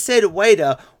 Police said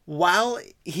Wada, while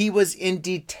he was in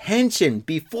detention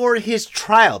before his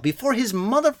trial, before his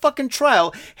motherfucking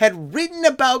trial, had written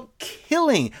about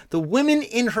killing the women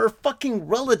and her fucking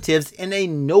relatives in a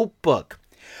notebook.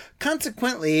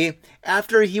 Consequently,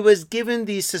 after he was given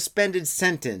the suspended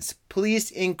sentence,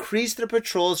 police increased their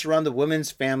patrols around the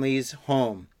women's family's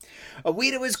home.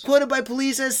 Wada was quoted by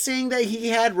police as saying that he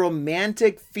had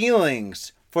romantic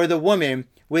feelings for the woman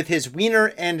with his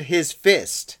wiener and his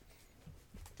fist.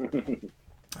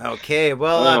 Okay,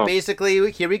 well, basically,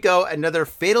 here we go. Another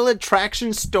Fatal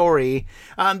Attraction story.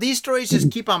 These stories just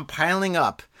keep on piling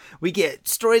up. We get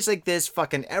stories like this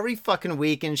fucking every fucking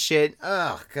week and shit.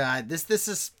 Oh, God. This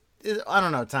is... I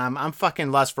don't know, Tom. I'm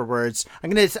fucking lost for words.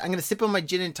 I'm gonna sip on my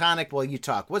gin and tonic while you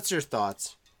talk. What's your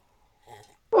thoughts?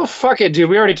 Oh, fuck it, dude.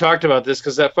 We already talked about this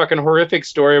because that fucking horrific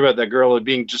story about that girl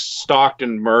being just stalked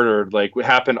and murdered, like,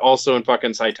 happened also in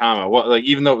fucking Saitama. Well, like,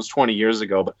 even though it was 20 years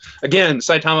ago. But again,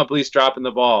 Saitama police dropping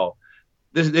the ball.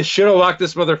 This should have locked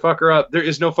this motherfucker up. There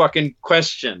is no fucking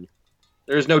question.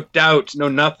 There is no doubt, no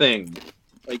nothing.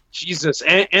 Like, Jesus.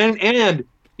 And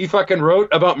he fucking wrote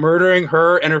about murdering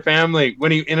her and her family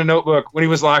in a notebook when he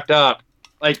was locked up.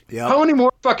 Like, How many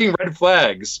more fucking red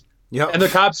flags? Yep. And the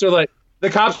cops are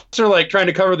like trying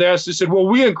to cover their ass. They said, well,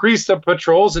 we increased the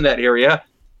patrols in that area.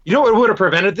 You know what would have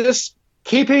prevented this?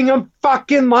 Keeping him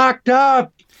fucking locked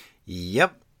up.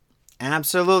 Yep.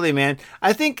 Absolutely, man.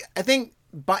 I think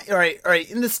all right.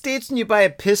 In the States, when you buy a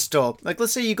pistol, like,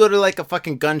 let's say you go to like a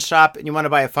fucking gun shop and you want to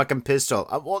buy a fucking pistol.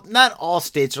 Well, not all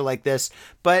states are like this,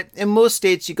 but in most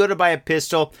states, you go to buy a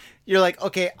pistol. You're like,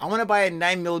 okay, I want to buy a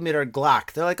 9mm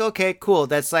Glock. They're like, okay, cool.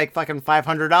 That's like fucking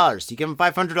 $500. You give them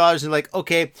 $500 and like,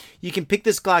 okay, you can pick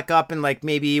this Glock up in like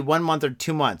maybe 1 month or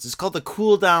 2 months. It's called the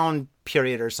cool down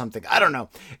period or something. I don't know.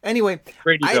 Anyway.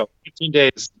 Ready to go. 15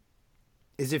 days.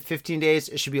 Is it 15 days?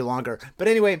 It should be longer. But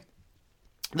anyway,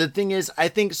 the thing is, I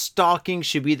think stalking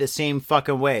should be the same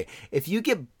fucking way. If you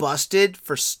get busted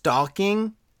for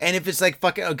stalking, and if it's like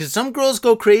fucking, because some girls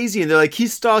go crazy and they're like,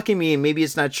 he's stalking me, and maybe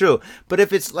it's not true. But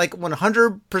if it's like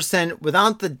 100%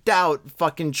 without the doubt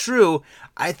fucking true,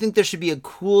 I think there should be a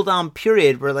cool down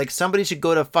period where like somebody should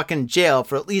go to fucking jail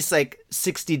for at least like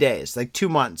 60 days, like 2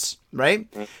 months, right?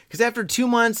 Because after 2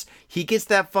 months, he gets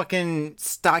that fucking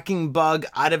stalking bug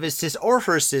out of his system or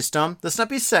her system. Let's not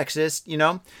be sexist, you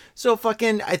know? So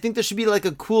fucking, I think there should be like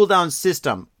a cool down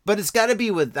system. But it's got to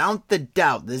be without the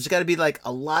doubt. There's got to be like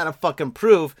a lot of fucking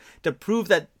proof to prove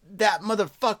that that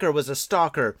motherfucker was a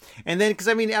stalker. And then, because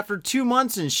I mean, after 2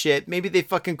 months and shit, maybe they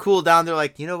fucking cool down. They're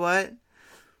like, you know what?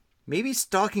 Maybe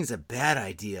stalking's a bad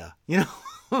idea. You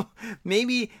know,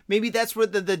 maybe that's where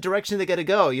the direction they got to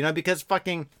go. You know, because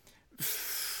fucking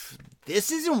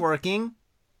this isn't working.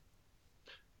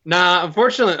 Nah,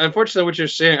 unfortunately, what you're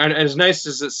saying, as nice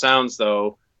as it sounds,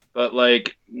 though, but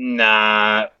like,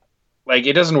 nah. Like,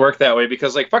 it doesn't work that way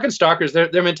because, like, fucking stalkers, their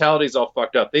mentality's all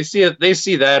fucked up. They see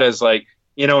that as, like,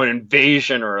 you know, an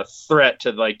invasion or a threat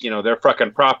to, like, you know, their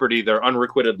fucking property, their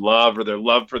unrequited love, or their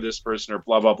love for this person, or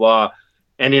blah, blah, blah.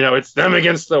 And, you know, it's them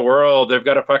against the world. They've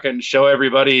got to fucking show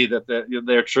everybody that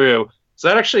they're true. So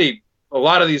that actually, a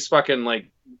lot of these fucking, like,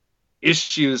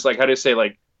 issues, like,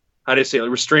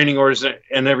 restraining orders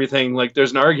and everything, like,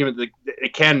 there's an argument that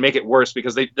it can make it worse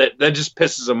because that just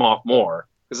pisses them off more.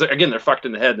 Because, again, they're fucked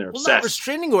in the head and they're obsessed. Not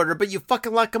restraining order, but you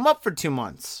fucking lock them up for 2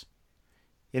 months.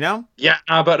 You know? Yeah,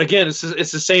 but again, it's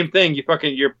the same thing.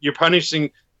 You're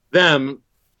punishing them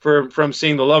from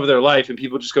seeing the love of their life, and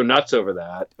people just go nuts over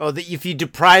that. Oh, if you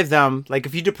deprive them, like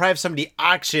if you deprive somebody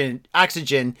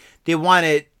oxygen, they want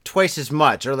it twice as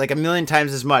much, or like 1,000,000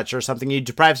 times as much, or something. You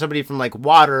deprive somebody from like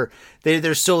water,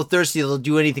 they're so thirsty they'll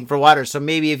do anything for water. So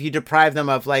maybe if you deprive them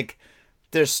of like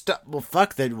their stuff, well,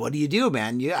 fuck, then what do you do,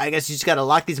 man? I guess you just gotta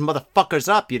lock these motherfuckers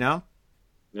up, you know?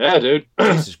 Yeah, dude.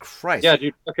 Jesus Christ. Yeah,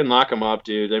 dude, fucking lock them up,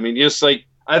 dude. I mean, just like,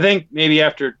 I think maybe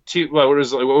after what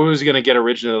was he gonna get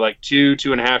originally, like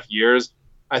 2.5 years?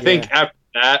 I think after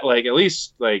that, like, at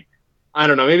least, like, I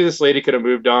don't know, maybe this lady could have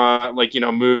moved on, like, you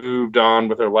know, moved on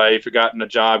with her life, gotten a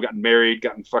job, gotten married,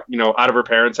 gotten out of her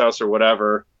parents' house or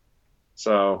whatever.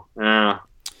 So, yeah.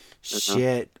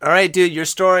 Shit. All right, dude, your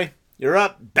story. You're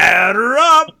up. Batter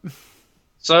up.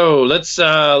 So let's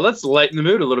lighten the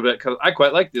mood a little bit because I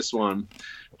quite like this one.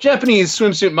 Japanese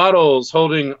swimsuit models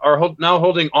now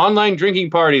holding online drinking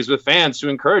parties with fans to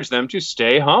encourage them to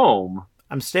stay home.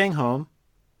 I'm staying home.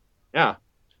 Yeah.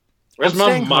 Where's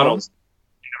my models?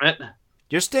 Damn it.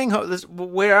 You're staying home.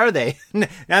 Where are they?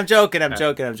 I'm joking.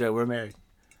 We're married.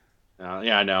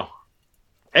 Yeah, I know.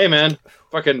 Hey, man.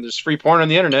 Fucking there's free porn on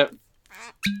the internet.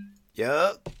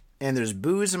 Yup. And there's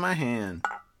booze in my hand.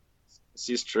 This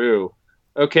is true.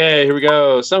 Okay, here we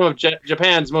go. Some of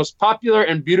Japan's most popular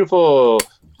and beautiful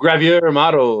gravure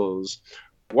models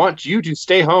want you to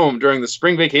stay home during the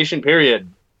spring vacation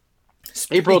period.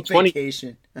 April 20.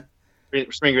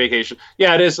 Spring vacation.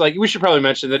 Yeah, it is. Like, we should probably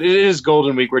mention that it is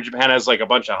Golden Week, where Japan has like a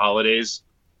bunch of holidays.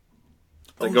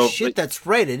 Shit, that's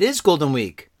right. It is Golden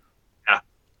Week. Yeah,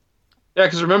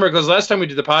 because last time we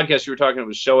did the podcast, you were talking it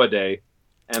was Showa Day,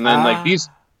 and then like these.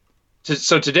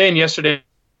 So today and yesterday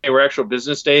were actual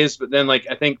business days, but then like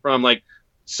I think from like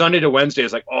Sunday to Wednesday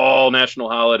is like all national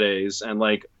holidays, and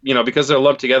like because they're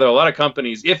lumped together, a lot of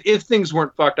companies, if things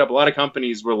weren't fucked up, a lot of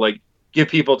companies will like give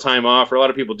people time off, or a lot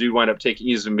of people do wind up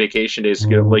using vacation days to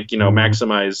get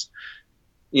maximize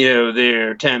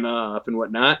their time off and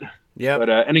whatnot. Yeah. But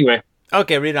anyway.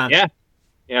 Okay, read on.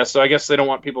 Yeah. So I guess they don't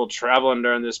want people traveling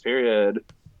during this period.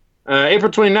 April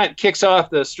 29th kicks off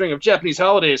the string of Japanese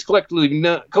holidays collectively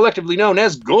known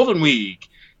as Golden Week.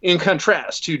 In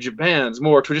contrast to Japan's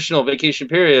more traditional vacation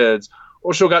periods,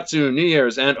 Oshogatsu, New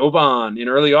Year's, and Oban in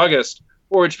early August,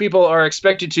 for which people are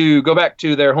expected to go back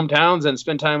to their hometowns and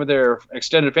spend time with their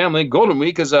extended family. Golden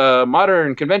Week is a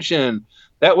modern convention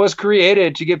that was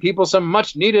created to give people some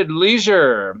much-needed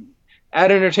leisure,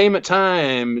 add entertainment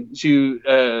time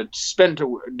to spend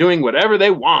doing whatever they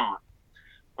want.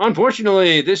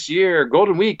 Unfortunately, this year,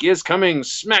 Golden Week is coming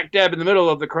smack dab in the middle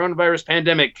of the coronavirus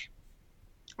pandemic,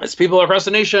 as people across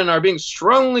the nation are being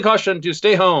strongly cautioned to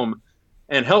stay home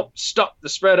and help stop the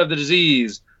spread of the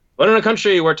disease. But in a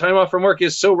country where time off from work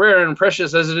is so rare and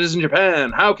precious as it is in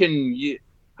Japan, how can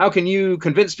you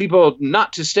convince people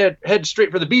not to head straight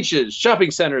for the beaches,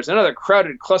 shopping centers, and other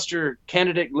crowded cluster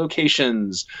candidate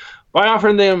locations by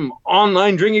offering them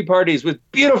online drinking parties with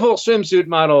beautiful swimsuit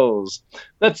models?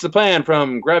 That's the plan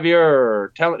from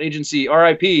Gravure talent agency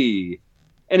RIP.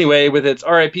 Anyway, with its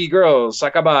RIP Girls,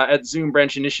 Sakaba at Zoom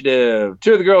Branch Initiative,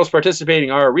 two of the girls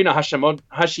participating are Rina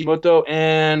Hashimoto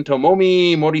and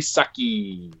Tomomi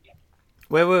Morisaki.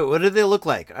 Wait, what do they look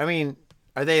like? I mean,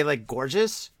 are they like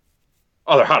gorgeous?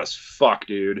 Oh, they're hot as fuck,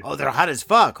 dude. Oh, they're hot as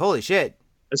fuck. Holy shit.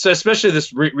 So especially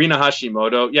this Rina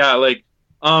Hashimoto. Yeah, like,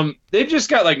 they've just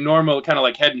got like normal kind of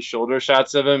like head and shoulder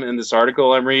shots of him in this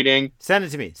article I'm reading. Send it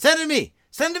to me. Send to me.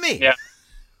 Yeah.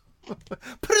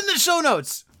 Put it in the show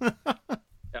notes.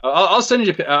 I'll send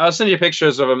you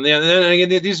pictures of them.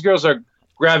 These girls are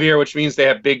Gravure, which means they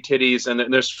have big titties, and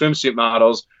they're swimsuit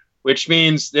models, which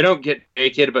means they don't get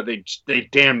naked, but they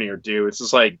damn near do. It's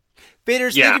just like,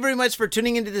 Faders, thank you very much for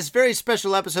tuning into this very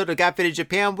special episode of Got Faded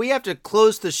Japan. We have to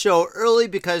close the show early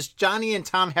because Johnny and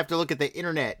Tom have to look at the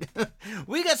internet.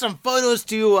 We got some photos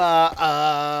to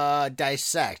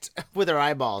dissect with our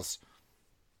eyeballs.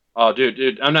 Oh,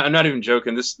 dude, I'm not even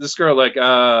joking. This girl, like,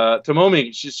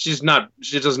 Tomomi,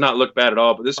 she does not look bad at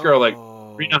all. But this girl, like,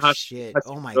 Rina shit.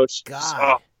 Oh my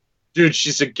god, dude,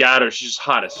 she's a gatter. She's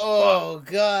hot as fuck. Oh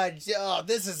god,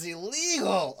 this is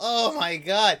illegal. Oh my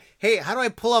god. Hey, how do I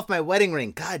pull off my wedding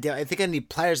ring? God damn, I think I need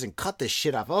pliers and cut this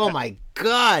shit off. Oh my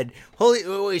god,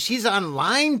 holy, she's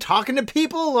online talking to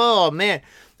people. Oh man.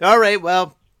 All right,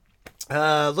 well.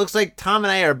 Looks like Tom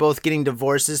and I are both getting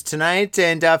divorces tonight.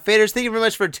 And Faders, thank you very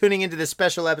much for tuning into this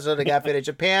special episode of Got Faded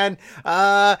Japan.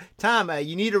 Tom,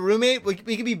 you need a roommate? We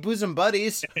can be bosom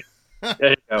buddies. There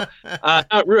you go.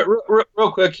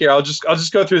 Real quick here, I'll just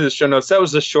go through the show notes. That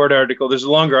was a short article. There's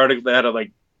a longer article that had a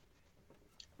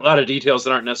lot of details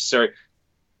that aren't necessary.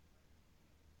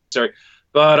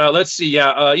 But let's see.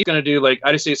 Yeah, you're gonna do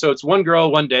I just say so. It's one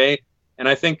girl, one day. And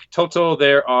I think total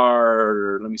there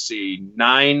are,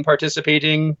 9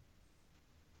 participating.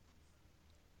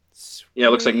 Yeah,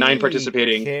 it looks like 9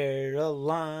 participating.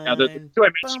 Caroline. Yeah, the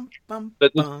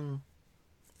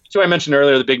two I mentioned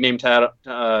earlier, the big name talents.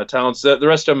 The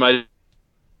rest of them I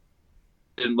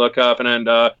didn't look up. And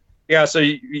so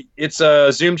it's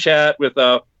a Zoom chat with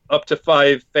up to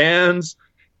 5 fans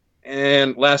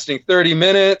and lasting 30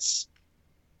 minutes.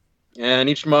 And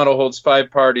each model holds 5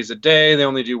 parties a day. They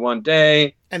only do one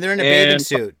day. And they're in a bathing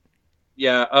suit.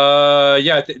 Yeah.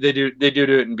 They do it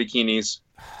in bikinis.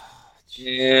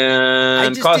 And I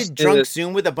just did drunk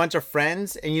Zoom with a bunch of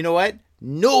friends, and you know what?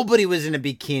 Nobody was in a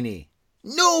bikini.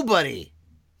 Nobody.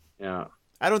 Yeah.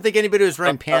 I don't think anybody was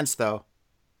wearing pants though.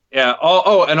 Yeah.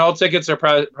 And all tickets are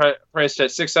priced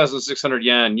at 6,600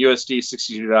 yen, USD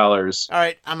 $62. All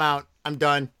right, I'm out. I'm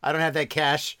done. I don't have that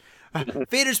cash.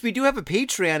 Faders, we do have a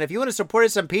Patreon. If you want to support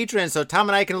us on Patreon so Tom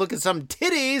and I can look at some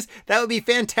titties, that would be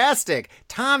fantastic.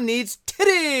 Tom needs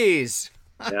titties.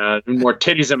 Yeah, more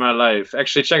titties in my life.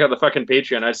 Actually, check out the fucking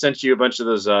Patreon. I sent you a bunch of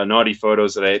those naughty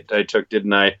photos that I took,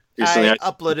 didn't I? Recently, I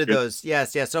uploaded those.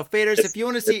 Yes. So, Faders, if you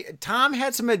want to see, Tom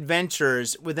had some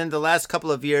adventures within the last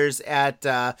couple of years at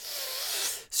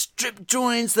strip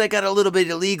joints that got a little bit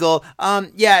illegal.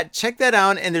 Check that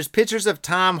out. And there's pictures of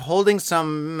Tom holding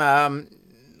some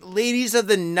ladies of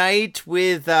the night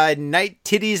with night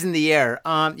titties in the air.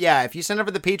 If you sign up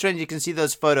for the Patreon, you can see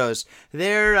those photos.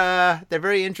 They're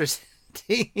very interesting.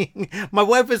 My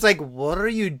wife was like, "What are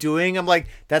you doing?" I'm like,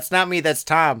 "That's not me. That's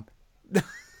Tom."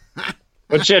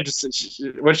 What she had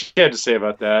to say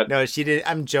about that? No, she didn't.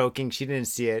 I'm joking. She didn't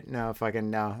see it. No, fucking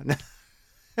no.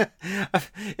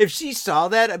 If she saw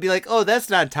that, I'd be like, "Oh, that's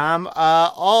not Tom."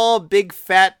 All big,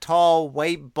 fat, tall,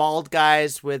 white, bald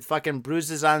guys with fucking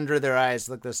bruises under their eyes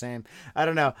look the same. I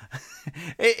don't know.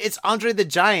 It's Andre the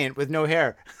Giant with no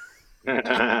hair.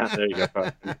 There you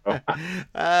go.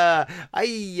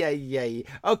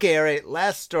 Okay, all right.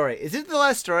 Last story. Is it the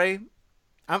last story?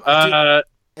 I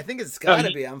think it's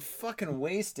gotta be. I'm fucking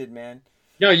wasted, man.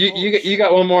 No, you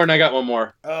got one more, and I got one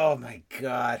more. Oh my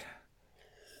god.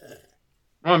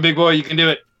 Come on, big boy, you can do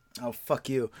it. Oh, fuck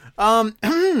you.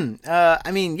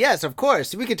 Yes, of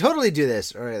course. We could totally do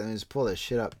this. All right, let me just pull this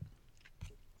shit up.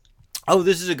 Oh,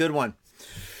 this is a good one.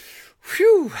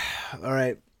 Phew. All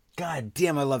right. God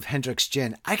damn, I love Hendrick's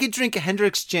gin. I could drink a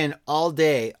Hendrick's gin all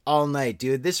day, all night,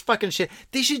 dude. This fucking shit.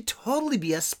 They should totally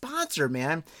be a sponsor,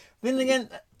 man. Then again,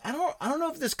 I don't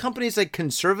know if this company is like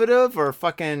conservative or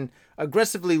fucking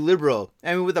aggressively liberal.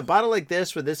 I mean, with a bottle like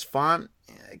this, with this font,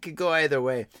 it could go either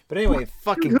way. But anyway,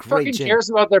 fucking Who great fucking gin. cares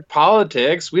about their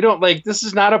politics? We don't this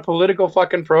is not a political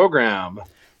fucking program.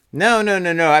 No.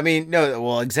 I mean, no,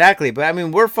 well, exactly. But I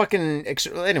mean, we're fucking...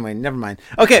 Anyway, never mind.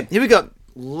 Okay, here we go.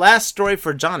 Last story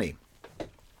for Johnny.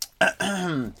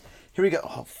 Here we go.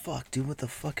 Oh, fuck, dude. What the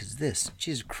fuck is this?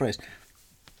 Jesus Christ.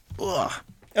 Ugh.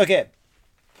 Okay.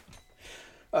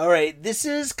 All right. This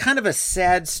is kind of a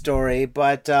sad story,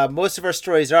 but most of our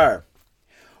stories are.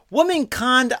 Woman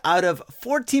conned out of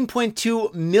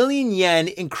 14.2 million yen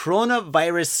in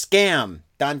coronavirus scam.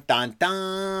 Dun, dun,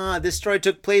 dun. This story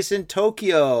took place in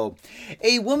Tokyo.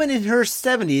 A woman in her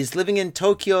 70s living in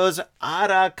Tokyo's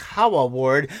Arakawa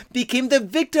ward became the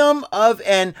victim of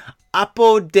an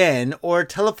apoden, or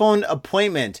telephone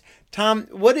appointment. Tom,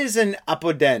 what is an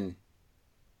apoden?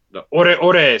 The ore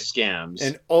scams.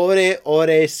 An ore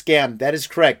scam. That is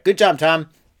correct. Good job, Tom.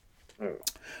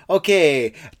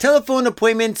 Okay, telephone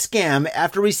appointment scam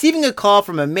after receiving a call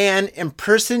from a man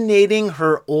impersonating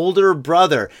her older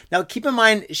brother. Now, keep in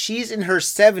mind, she's in her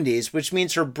 70s, which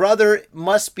means her brother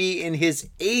must be in his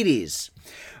 80s.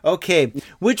 Okay,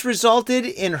 which resulted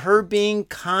in her being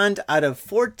conned out of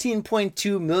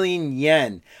 14.2 million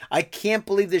yen. I can't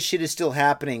believe this shit is still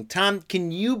happening. Tom,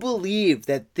 can you believe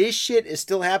that this shit is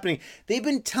still happening? They've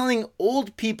been telling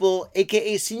old people,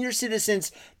 aka senior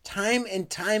citizens, time and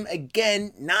time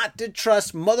again not to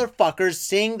trust motherfuckers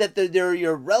saying that they're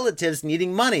your relatives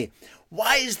needing money.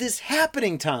 Why is this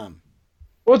happening, Tom?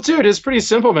 Well, dude, it's pretty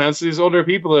simple, man. So these older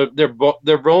people,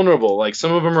 they're vulnerable. Like,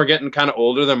 some of them are getting kind of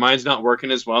older. Their mind's not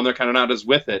working as well, and they're kind of not as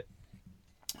with it.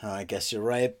 Oh, I guess you're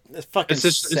right. It's fucking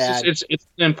sad. It's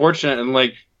unfortunate. And,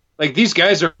 like these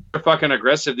guys are fucking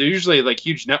aggressive. They're usually, like,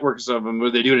 huge networks of them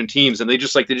where they do it in teams, and they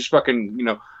just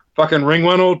fucking, fucking ring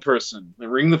one old person,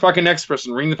 ring the fucking next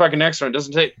person, ring the fucking next one. It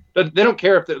doesn't take... They don't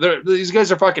care if... These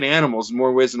guys are fucking animals in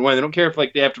more ways than one. They don't care if,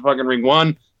 like, they have to fucking ring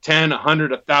 1, 10,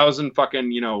 100, 1,000,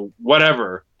 fucking,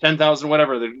 whatever, 10,000,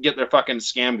 whatever, to get their fucking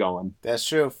scam going. That's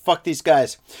true. Fuck these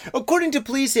guys. According to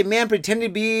police, a man pretending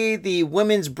to be the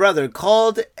woman's brother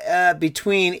called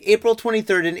between April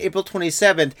 23rd and April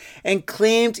 27th and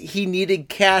claimed he needed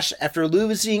cash after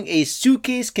losing a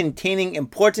suitcase containing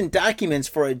important documents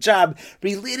for a job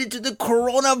related to the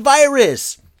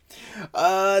coronavirus.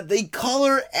 The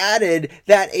caller added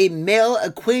that a male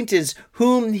acquaintance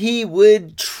whom he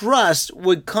would trust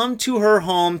would come to her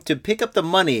home to pick up the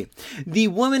money. The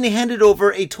woman handed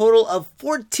over a total of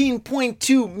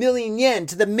 14.2 million yen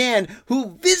to the man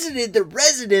who visited the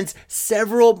residence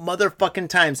several motherfucking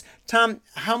times. Tom,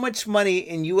 how much money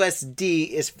in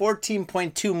USD is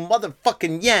 14.2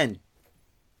 motherfucking yen?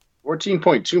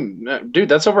 14.2, dude,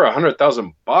 that's over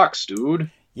 $100,000, dude.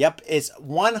 Yep, it's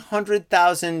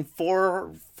 100,000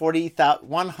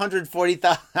 140,000.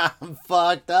 I'm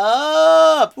fucked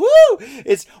up. Woo!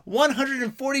 It's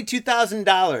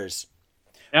 $142,000.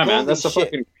 Yeah, man, that's a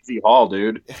fucking City Hall,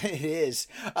 dude. It is.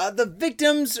 The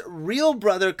victim's real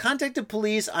brother contacted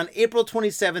police on April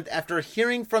 27th after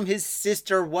hearing from his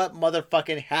sister what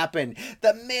motherfucking happened.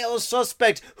 The male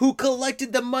suspect who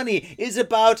collected the money is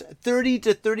about 30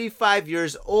 to 35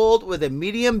 years old with a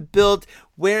medium build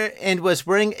and was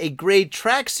wearing a gray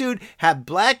tracksuit, had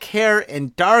black hair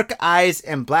and dark eyes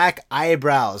and black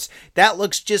eyebrows. That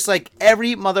looks just like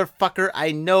every motherfucker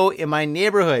I know in my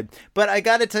neighborhood. But I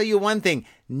gotta tell you one thing.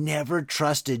 Never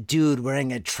trust a dude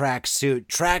wearing a tracksuit.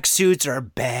 Tracksuits are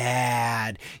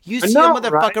bad. You see a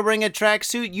motherfucker wearing a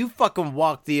tracksuit, you fucking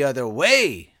walk the other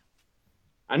way.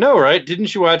 I know, right?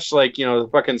 Didn't you watch, like, you know,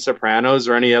 the fucking Sopranos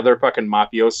or any other fucking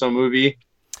mafioso movie?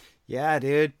 Yeah,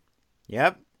 dude.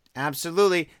 Yep.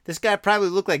 Absolutely. This guy probably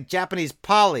looked like Japanese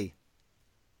Polly.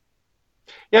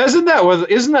 Yeah, isn't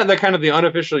that the kind of the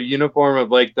unofficial uniform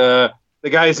of like the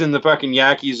guys in the fucking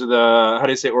Yakis or the, how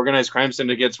do you say, organized crime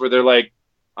syndicates, where they're like,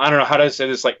 I don't know how to say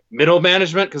this, like middle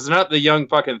management, because they're not the young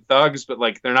fucking thugs, but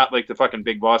like they're not like the fucking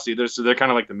big boss either, so they're kind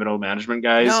of like the middle management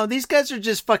guys. No, these guys are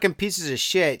just fucking pieces of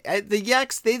shit. The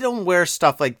Yaks, they don't wear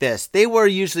stuff like this. They wear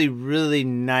usually really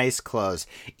nice clothes.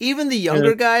 Even the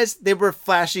younger guys, they wear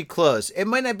flashy clothes. It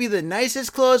might not be the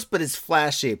nicest clothes, but it's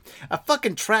flashy. A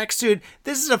fucking tracksuit,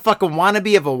 this is a fucking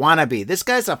wannabe of a wannabe. This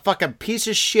guy's a fucking piece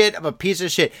of shit of a piece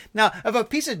of shit. Now,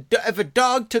 if a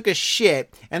dog took a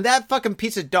shit, and that fucking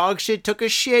piece of dog shit took a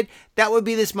shit, that would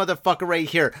be this motherfucker right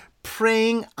here,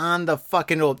 preying on the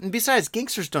fucking old. And besides,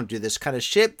 gangsters don't do this kind of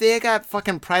shit. They got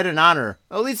fucking pride and honor,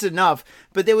 at least enough,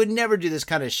 but they would never do this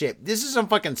kind of shit. This is some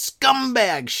fucking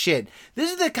scumbag shit.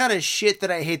 This is the kind of shit that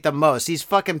I hate the most. These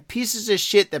fucking pieces of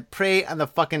shit that prey on the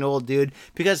fucking old dude.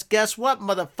 Because guess what,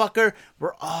 motherfucker?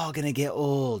 We're all gonna get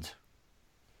old.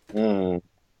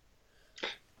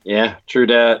 Yeah, true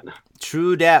dat.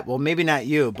 True dat. Well, maybe not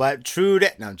you, but true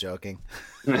dat. No, I'm joking.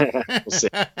 We'll see.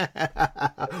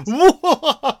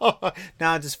 Whoa!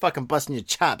 Now I'm just fucking busting your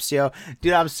chops, yo.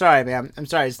 Dude, I'm sorry, man. I'm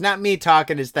sorry. It's not me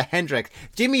talking. It's the Hendrix.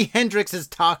 Jimi Hendrix is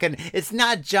talking. It's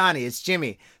not Johnny. It's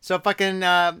Jimmy. So fucking,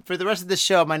 for the rest of the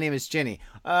show, my name is Ginny.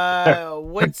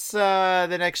 What's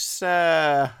the next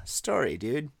story,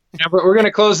 dude? Yeah, but we're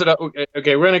gonna close it up.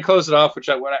 Okay, we're gonna close it off.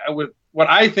 What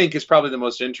I think is probably the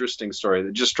most interesting story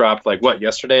that just dropped, like what,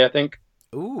 yesterday, I think.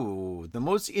 Ooh, the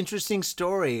most interesting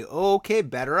story. Okay,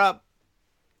 batter up.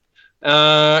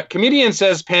 Comedian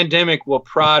says pandemic will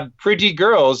prod pretty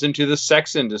girls into the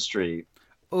sex industry.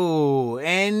 Ooh,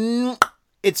 and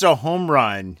it's a home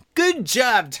run. Good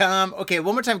job, Tom. Okay,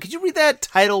 one more time. Could you read that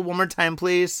title one more time,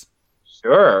 please?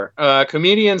 Sure.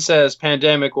 Comedian says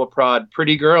pandemic will prod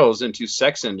pretty girls into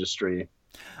sex industry.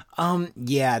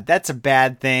 Yeah, that's a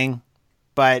bad thing,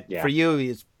 but for you,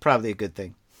 it's probably a good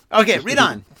thing. Okay, read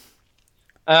on.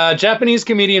 Japanese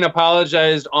comedian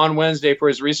apologized on Wednesday for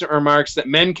his recent remarks that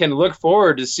men can look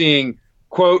forward to seeing,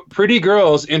 quote, pretty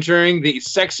girls entering the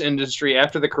sex industry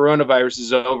after the coronavirus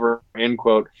is over, end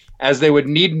quote, as they would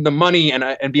need the money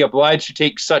and be obliged to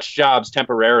take such jobs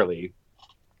temporarily.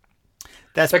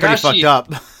 That's pretty fucked up.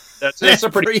 That's a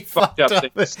pretty fucked up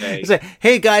thing to say. It's like,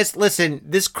 hey guys, listen,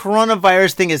 this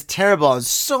coronavirus thing is terrible on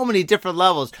so many different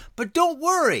levels, but don't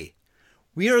worry.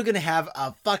 We are going to have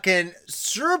a fucking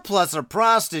surplus of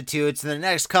prostitutes in the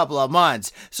next couple of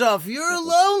months. So if you're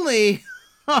lonely,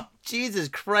 oh, Jesus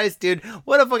Christ, dude.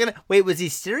 What a fucking... Wait, was he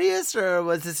serious or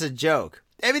was this a joke?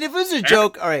 I mean, if it was a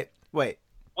joke, all right, wait.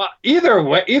 Well, either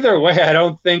way, I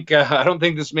don't think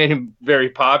this made him very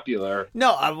popular.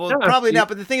 No, probably not.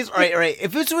 But the thing is, all right.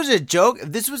 If this was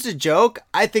a joke,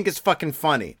 I think it's fucking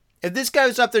funny. If this guy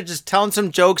was up there just telling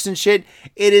some jokes and shit,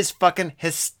 it is fucking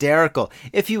hysterical.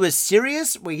 If he was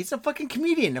serious, wait, he's a fucking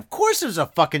comedian. Of course it was a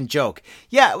fucking joke.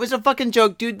 Yeah, it was a fucking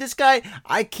joke, dude. This guy,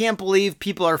 I can't believe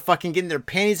people are fucking getting their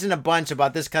panties in a bunch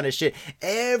about this kind of shit.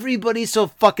 Everybody's so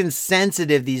fucking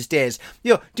sensitive these days.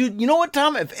 Yo, dude, you know what,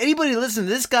 Tom? If anybody listens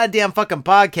to this goddamn fucking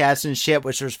podcast and shit,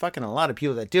 which there's fucking a lot of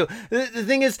people that do, the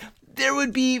thing is, there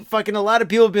would be fucking a lot of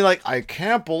people be like, I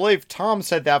can't believe Tom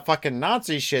said that fucking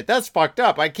Nazi shit. That's fucked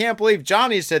up. I can't believe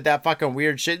Johnny said that fucking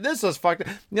weird shit. This is fucked up.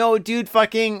 No, dude,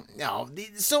 no.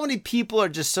 So many people are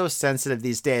just so sensitive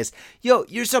these days. Yo,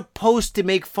 you're supposed to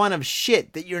make fun of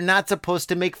shit that you're not supposed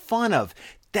to make fun of.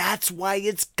 That's why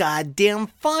it's goddamn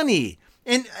funny.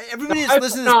 And everybody that's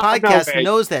listening to this podcast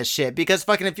knows that shit, because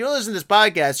fucking if you're listening to this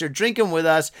podcast, you're drinking with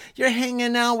us, you're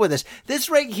hanging out with us. This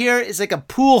right here is like a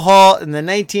pool hall in the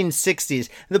 1960s.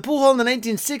 And the pool hall in the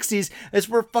 1960s is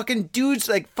where fucking dudes,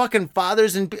 like fucking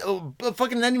fathers and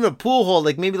fucking not even a pool hall,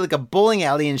 like maybe like a bowling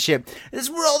alley and shit. This is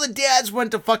where all the dads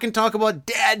went to fucking talk about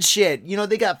dad shit. You know,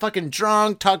 they got fucking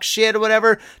drunk, talk shit or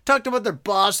whatever, talked about their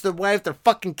boss, their wife, their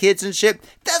fucking kids and shit.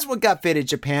 That's what Got Faded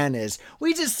Japan is.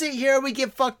 We just sit here, we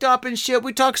get fucked up and shit.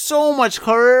 We talk so much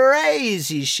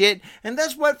crazy shit, and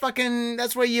that's why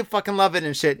you fucking love it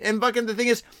and shit. And fucking the thing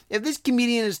is, if this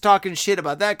comedian is talking shit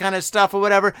about that kind of stuff or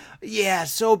whatever, yeah,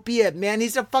 so be it, man.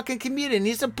 He's a fucking comedian.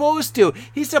 He's supposed to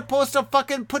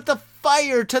fucking put the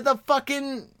fire to the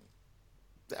fucking.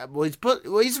 Well,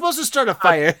 he's supposed to start a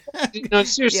fire. No,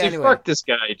 seriously, Yeah, anyway. Fuck this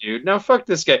guy, dude. No, fuck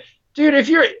this guy. Dude,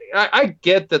 I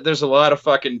get that there's a lot of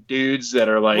fucking dudes that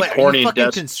are like What, horny are you and fucking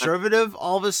desperate. conservative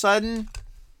all of a sudden?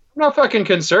 I'm not fucking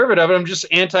conservative. I'm just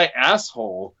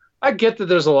anti-asshole. I get that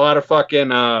there's a lot of fucking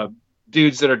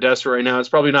dudes that are desperate right now. It's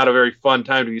probably not a very fun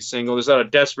time to be single. There's a lot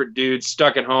of desperate dudes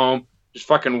stuck at home, just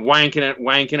fucking wanking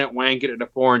it at a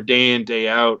porn day in, day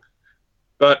out.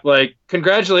 But, like,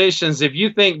 congratulations. If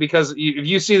you think if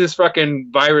you see this fucking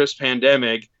virus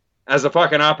pandemic as a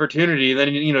fucking opportunity,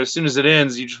 then, you know, as soon as it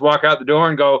ends, you just walk out the door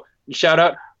and go, you shout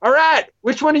out, all right,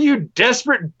 which one of you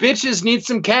desperate bitches needs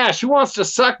some cash? Who wants to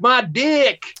suck my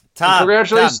dick? Tom.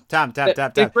 Congratulations. Tom.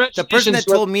 The person that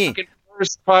told me.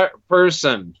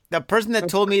 The person that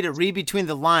told me to read between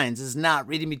the lines is not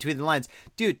reading between the lines.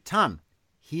 Dude, Tom,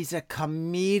 he's a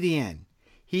comedian.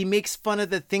 He makes fun of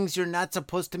the things you're not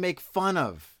supposed to make fun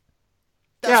of.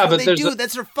 That's what they do.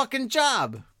 That's their fucking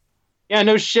job. Yeah,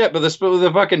 no shit, but with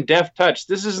the fucking deft touch,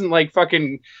 this isn't like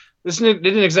fucking. This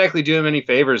didn't exactly do him any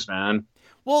favors, man.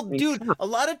 Well, dude, a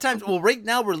lot of times, right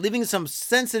now we're living some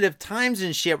sensitive times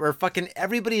and shit where fucking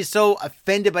everybody is so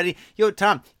offended by it. Yo,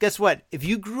 Tom, guess what? If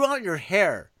you grew out your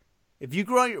hair, you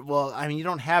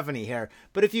don't have any hair,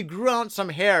 but if you grew out some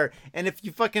hair and if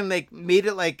you fucking like made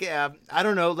it like, I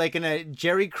don't know, like in a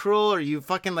Jerry curl, or you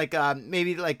fucking like,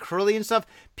 maybe like curly and stuff,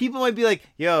 people might be like,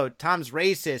 yo, Tom's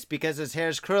racist because his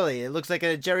hair's curly. It looks like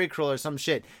a Jerry curl or some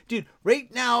shit. Dude,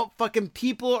 right now, fucking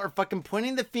people are fucking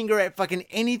pointing the finger at fucking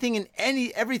anything and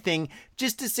everything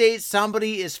just to say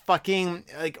somebody is fucking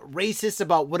like racist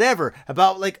about whatever,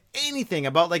 about like anything,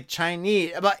 about like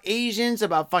Chinese, about Asians,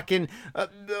 about fucking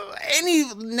any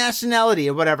nationality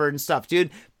or whatever and stuff,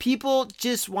 dude. People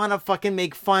just want to fucking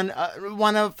make fun,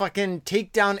 want to fucking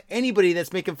take down anybody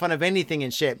that's making fun of anything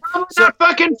and shit. It's not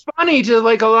fucking funny to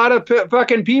like a lot of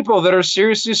fucking people that are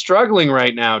seriously struggling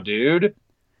right now, dude.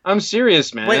 I'm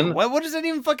serious, man. Wait, what does that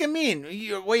even fucking mean?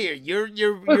 You're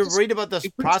worried about those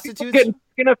prostitutes? Getting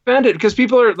fucking offended because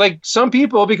people are like, some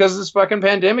people, because of this fucking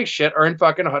pandemic shit, are in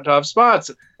fucking tough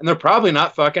spots and they're probably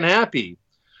not fucking happy.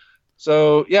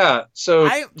 So yeah,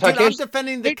 I'm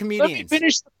defending the comedians. Let me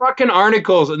finish the fucking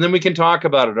articles and then we can talk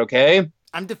about it, okay?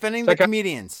 I'm defending the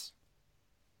comedians.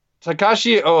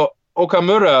 Takashi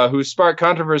Okamura, who sparked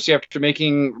controversy after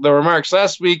making the remarks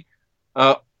last week,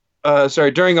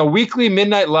 during a weekly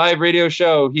midnight live radio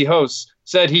show he hosts,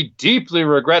 said he deeply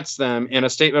regrets them in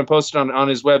a statement posted on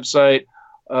his website,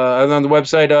 on the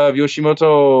website of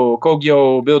Yoshimoto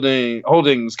Kogyo Building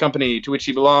Holdings Company, to which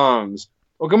he belongs.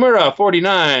 Okamura,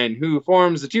 49, who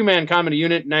forms the two-man comedy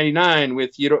unit 99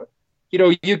 with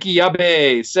Hiroyuki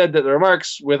Abe, said that the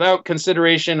remarks without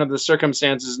consideration of the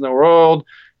circumstances in the world,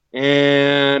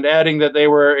 and adding that they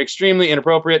were extremely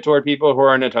inappropriate toward people who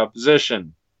are in a tough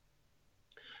position.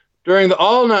 During the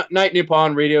all-night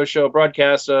Nippon radio show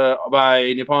broadcast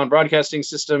by Nippon Broadcasting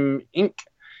System, Inc.,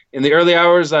 in the early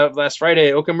hours of last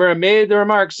Friday, Okamura made the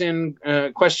remarks in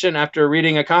question after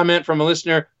reading a comment from a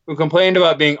listener who complained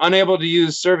about being unable to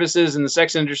use services in the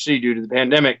sex industry due to the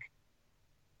pandemic.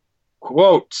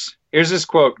 Quote, here's this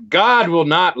quote, "God will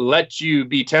not let you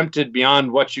be tempted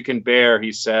beyond what you can bear,"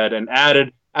 he said, and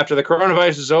added, after the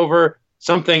coronavirus is over,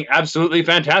 something absolutely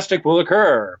fantastic will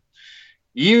occur.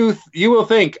 You will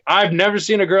think, I've never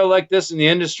seen a girl like this in the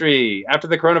industry after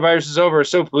the coronavirus is over,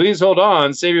 so please hold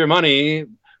on, save your money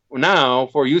now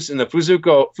for use in the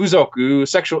Fuzoku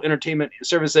sexual entertainment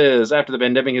services after the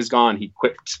pandemic is gone, he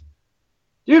quipped.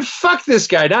 Dude, fuck this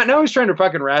guy. Now he's trying to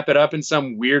fucking wrap it up in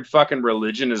some weird fucking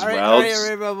religion as well. All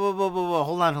right, whoa.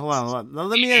 Hold on. Now,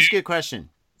 let me ask you a question.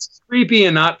 It's creepy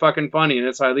and not fucking funny, and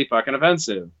it's highly fucking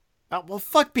offensive. Well,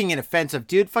 fuck being offensive,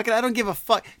 dude. Fucking, I don't give a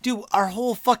fuck. Dude, our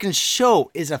whole fucking show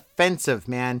is offensive,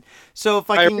 man. So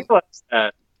fucking. I realize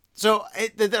that. So, all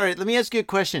right, let me ask you a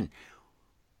question.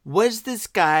 Was this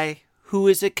guy who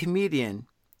is a comedian,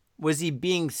 was he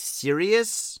being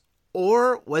serious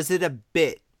or was it a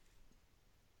bit?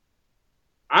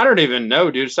 I don't even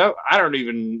know, dude. So I don't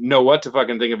even know what to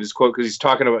fucking think of his quote because he's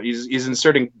talking about he's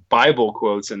inserting Bible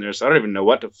quotes in there, so I don't even know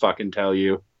what to fucking tell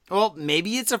you. Well,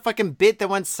 maybe it's a fucking bit that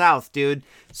went south, dude.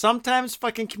 Sometimes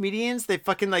fucking comedians, they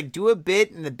fucking like do a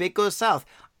bit and the bit goes south.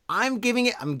 I'm giving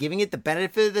it the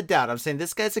benefit of the doubt. I'm saying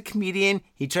this guy's a comedian.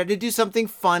 He tried to do something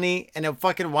funny and it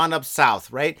fucking wound up south,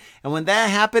 right? And when that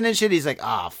happened and shit, he's like,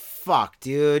 oh, fuck,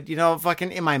 dude. You know,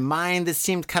 fucking in my mind, this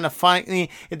seemed kind of funny.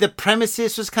 The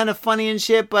premises was kind of funny and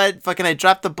shit, but fucking I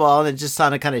dropped the ball and it just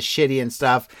sounded kind of shitty and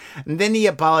stuff. And then he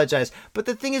apologized. But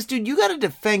the thing is, dude, you got to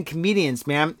defend comedians,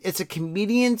 man. It's a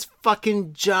comedian's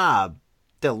fucking job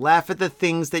to laugh at the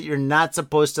things that you're not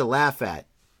supposed to laugh at.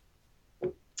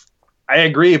 I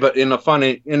agree, but in a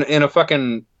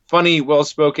fucking funny,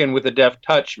 well-spoken with a deft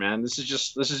touch, man. This is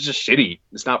just shitty.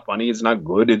 It's not funny. It's not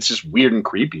good. It's just weird and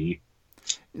creepy.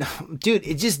 No, dude,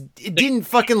 it didn't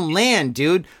fucking land,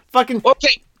 dude. Fucking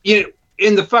okay.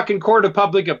 In the fucking court of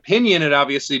public opinion, it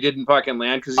obviously didn't fucking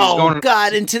land because he's going. Oh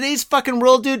God! In today's fucking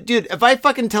world, dude, if I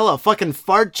fucking tell a fucking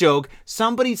fart joke,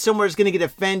 somebody somewhere is gonna get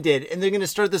offended, and they're gonna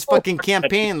start this fucking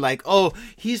campaign like, oh,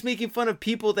 he's making fun of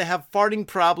people that have farting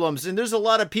problems, and there's a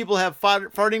lot of people have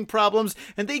farting problems,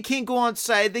 and they can't go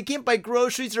outside, they can't buy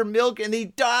groceries or milk, and they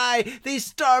die, they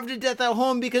starve to death at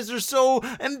home because they're so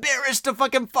embarrassed to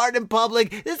fucking fart in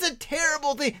public. It's a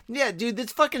terrible thing. Yeah, dude,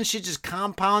 this fucking shit just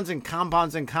compounds and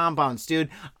compounds and compounds. Dude,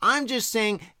 I'm just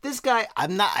saying this guy, I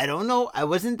don't know, I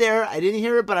wasn't there, I didn't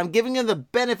hear it, but I'm giving him the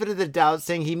benefit of the doubt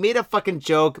saying he made a fucking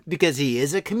joke because he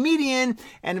is a comedian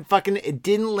and fucking it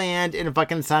didn't land and it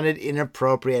fucking sounded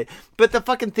inappropriate. But the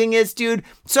fucking thing is, dude,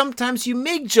 sometimes you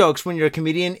make jokes when you're a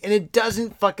comedian and it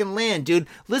doesn't fucking land, dude.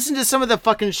 Listen to some of the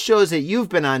fucking shows that you've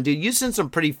been on, dude. You've seen some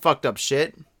pretty fucked up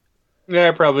shit. Yeah,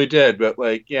 I probably did, but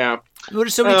like, yeah. What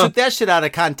if somebody took that shit out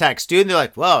of context, dude? And they're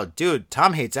like, "Well, dude,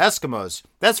 Tom hates Eskimos.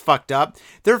 That's fucked up."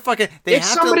 They're fucking. If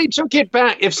somebody took it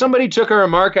back, if somebody took a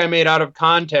remark I made out of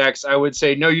context, I would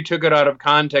say, "No, you took it out of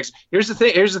context." Here's the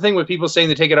thing. Here's the thing with people saying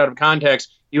they take it out of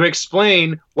context. You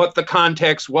explain what the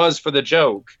context was for the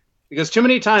joke, because too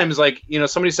many times, like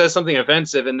somebody says something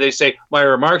offensive and they say my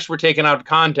remarks were taken out of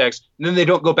context, and then they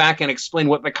don't go back and explain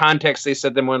what the context they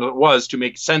said them when it was to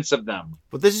make sense of them.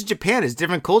 Well, this is Japan. It's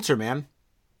different culture, man.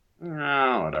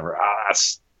 Oh, whatever.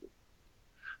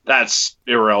 That's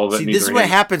irrelevant. See, this is what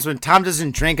happens when Tom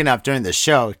doesn't drink enough during the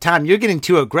show. Tom, you're getting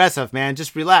too aggressive, man.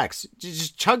 Just relax.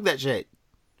 Just chug that shit.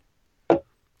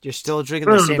 You're still drinking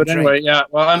the same drink. But anyway, drink. Yeah.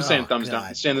 Well, I'm saying thumbs down.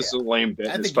 I'm saying this is a lame bit.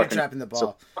 I think you're trapping the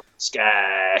ball.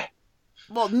 Sky.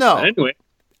 Well, no. But anyway.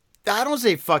 I don't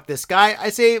say fuck this guy.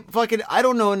 I say fucking I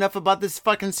don't know enough about this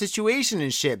fucking situation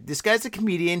and shit. This guy's a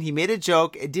comedian. He made a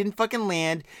joke. It didn't fucking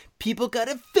land. People got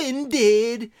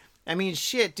offended. I mean,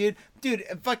 shit, dude. Dude,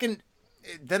 fucking...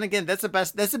 Then again, that's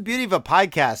the beauty of a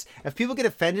podcast. If people get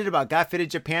offended about Got Fitted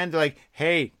Japan, they're like,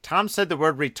 hey, Tom said the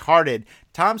word retarded.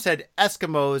 Tom said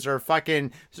Eskimos are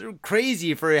fucking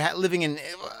crazy for living in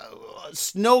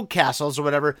snow castles or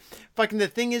whatever. Fucking the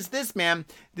thing is this, man.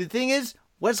 The thing is,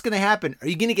 what's going to happen? Are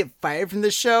you going to get fired from the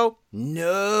show?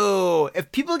 No.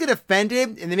 If people get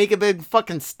offended and they make a big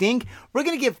fucking stink, we're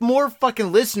going to get more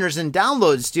fucking listeners and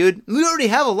downloads, dude. We already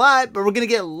have a lot, but we're going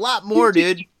to get a lot more,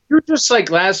 dude. You're just like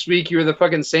last week, you were the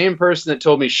fucking same person that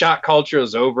told me shot culture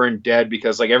is over and dead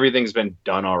because like everything's been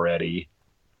done already.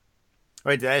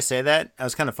 Wait, did I say that? I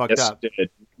was kind of fucked up. You did.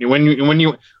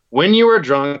 When you were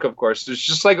drunk, of course, it was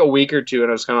just like a week or two,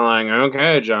 and I was kind of like,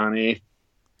 okay, Johnny.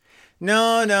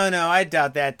 No, I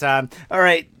doubt that, Tom. All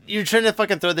right, you're trying to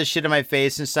fucking throw this shit in my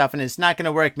face and stuff, and it's not going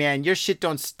to work, man. Your shit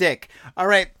don't stick. All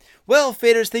right. Well,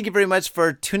 faders, thank you very much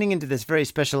for tuning into this very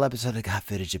special episode of Got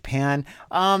Fitted Japan.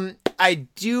 I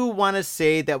do want to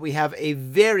say that we have a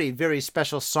very, very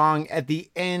special song at the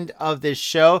end of this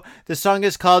show. The song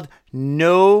is called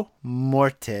No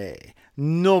Morte.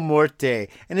 No Morte.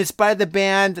 And it's by the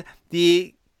band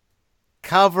The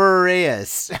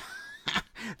Cavalreias.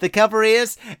 The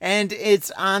Cavalreias, and it's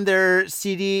on their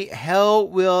CD Hell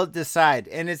Will Decide.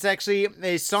 And it's actually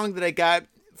a song that I got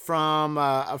from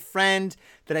a friend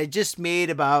that I just made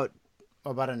about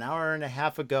an hour and a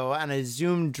half ago on a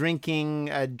Zoom drunk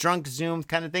Zoom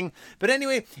kind of thing. But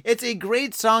anyway, it's a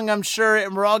great song, I'm sure,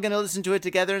 and we're all going to listen to it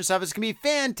together and stuff. It's going to be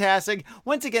fantastic.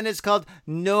 Once again, it's called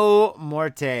No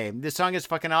Morte. This song is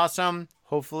fucking awesome,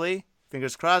 hopefully.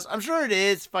 Fingers crossed. I'm sure it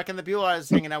is. Fucking the people I was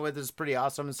hanging out with is pretty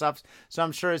awesome and stuff. So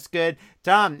I'm sure it's good.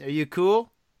 Tom, are you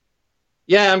cool?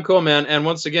 Yeah, I'm cool, man. And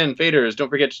once again, faders, don't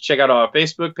forget to check out our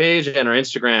Facebook page and our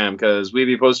Instagram because we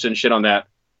be posting shit on that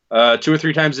 2 or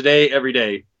 3 times a day, every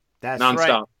day. That's nonstop.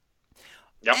 Right.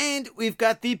 Yep. And we've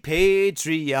got the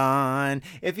Patreon.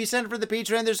 If you sign up for the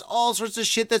Patreon, there's all sorts of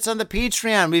shit that's on the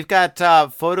Patreon. We've got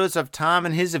photos of Tom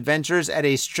and his adventures at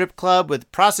a strip club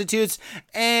with prostitutes.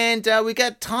 And we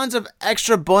got tons of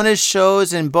extra bonus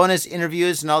shows and bonus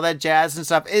interviews and all that jazz and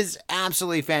stuff. It's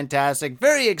absolutely fantastic.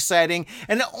 Very exciting.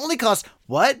 And it only costs,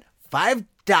 what?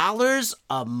 $5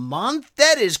 a month?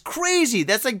 That is crazy.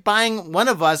 That's like buying one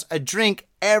of us a drink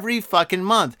every fucking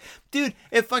month. Dude,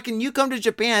 if fucking you come to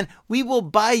Japan, we will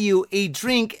buy you a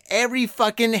drink every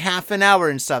fucking half an hour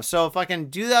and stuff. So fucking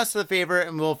do us a favor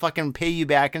and we'll fucking pay you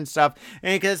back and stuff.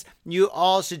 And because you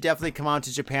all should definitely come out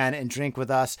to Japan and drink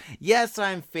with us. Yes,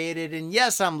 I'm faded. And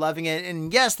yes, I'm loving it.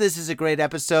 And yes, this is a great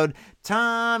episode.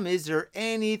 Tom, is there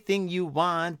anything you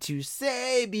want to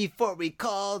say before we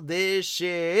call this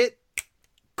shit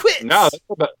quits?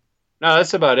 No,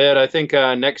 that's about it. I think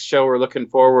next show we're looking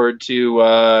forward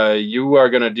to. You are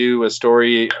going to do a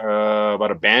story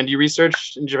about a band you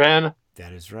researched in Japan.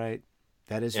 That is right.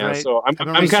 That is right. So I'm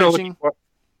kind of looking.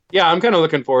 I'm kind of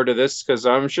looking forward to this because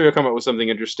I'm sure you'll come up with something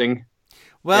interesting.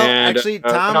 Well, actually,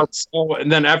 Tom.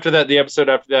 And then after that, the episode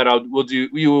after that,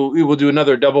 we will do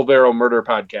another double barrel murder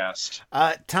podcast.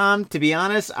 Tom, to be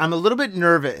honest, I'm a little bit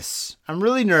nervous. I'm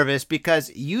really nervous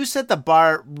because you set the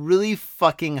bar really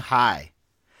fucking high.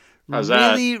 How's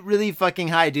that? Really fucking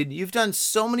high, dude. You've done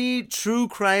so many true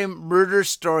crime murder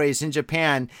stories in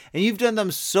Japan, and you've done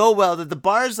them so well that the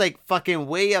bar's like fucking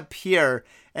way up here,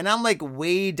 and I'm like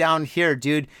way down here,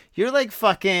 dude. You're like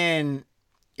fucking,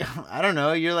 I don't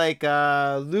know. You're like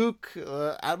Luke.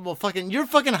 You're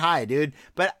fucking high, dude.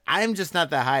 But I'm just not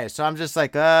that high, so I'm just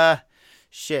like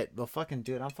shit. Well, fucking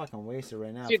dude, I'm fucking wasted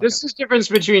right now. See, this is the difference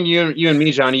between you and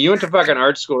me, Johnny. You went to fucking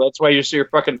art school. That's why you're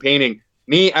fucking painting.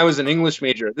 Me, I was an English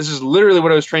major. This is literally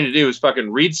what I was trying to do: is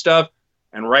fucking read stuff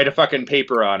and write a fucking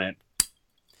paper on it.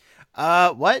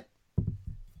 What?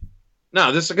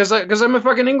 No, this is because I'm a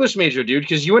fucking English major, dude.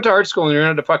 Because you went to art school and you're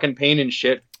into fucking paint and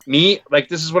shit. Me, like,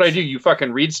 this is what I do. You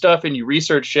fucking read stuff and you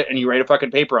research shit and you write a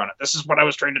fucking paper on it. This is what I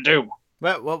was trying to do.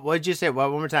 What did you say? One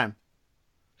more time.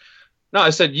 No, I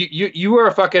said you were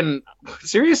a fucking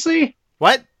seriously.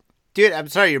 What, dude? I'm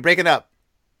sorry, you're breaking up.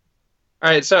 All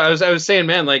right, so I was saying,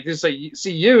 man, like this, like,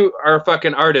 see, you are a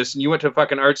fucking artist, and you went to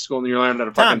fucking art school, and you learned how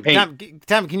to fucking paint.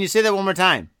 Tom, can you say that one more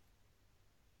time?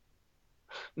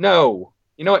 No,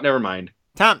 you know what? Never mind.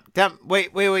 Tom, wait,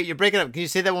 you're breaking up. Can you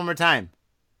say that one more time?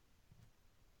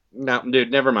 No,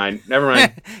 dude, never mind.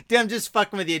 Dude, I'm just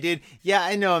fucking with you, dude. Yeah,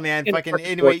 I know, man. Fucking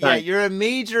anyway, yeah, you're an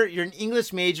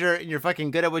English major, and you're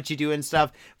fucking good at what you do and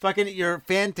stuff. Fucking, you're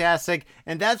fantastic,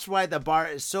 and that's why the bar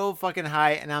is so fucking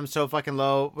high, and I'm so fucking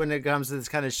low when it comes to this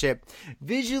kind of shit.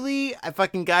 Visually, I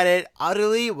fucking got it.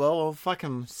 Audibly, we're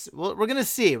gonna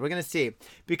see. We're gonna see,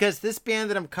 because this band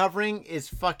that I'm covering is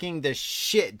fucking the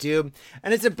shit, dude,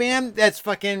 and it's a band that's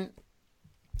fucking.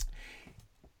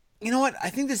 You know what? I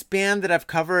think this band that I've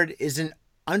covered is an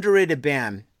underrated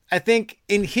band. I think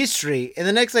in history, in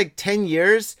the next like 10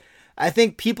 years, I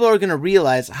think people are going to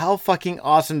realize how fucking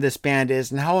awesome this band is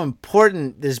and how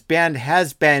important this band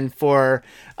has been for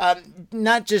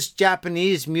not just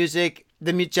Japanese music,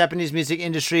 the Japanese music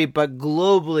industry, but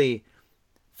globally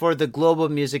for the global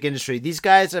music industry. These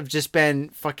guys have just been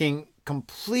fucking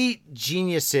complete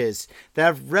geniuses that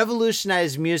have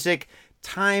revolutionized music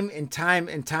time and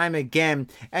time again,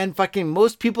 and fucking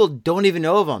most people don't even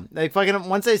know of them. Like, fucking,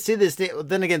 once I say this,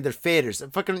 then again, they're faders.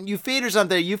 Fucking, you faders out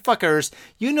there, you fuckers,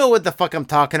 you know what the fuck I'm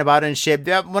talking about and shit.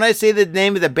 When I say the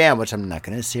name of the band, which I'm not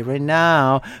gonna say right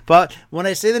now, but when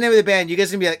I say the name of the band, you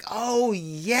guys are gonna be like, oh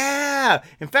yeah.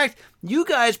 In fact, you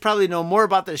guys probably know more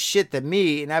about this shit than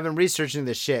me, and I've been researching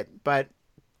this shit, but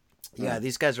yeah,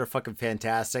 these guys are fucking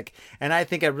fantastic, and I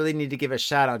think I really need to give a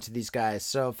shout out to these guys.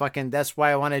 So fucking, that's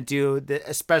why I want to do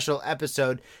a special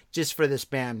episode just for this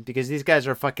band, because these guys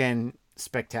are fucking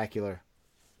spectacular.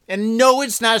 And no,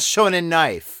 it's not Shonen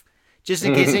Knife. Just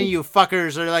in case any of you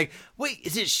fuckers are like, wait,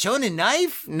 is it Shonen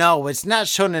Knife? No, it's not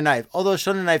Shonen Knife. Although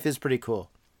Shonen Knife is pretty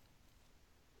cool.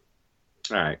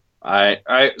 All right,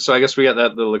 so I guess we got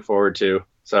that to look forward to.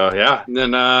 So yeah, and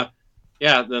then.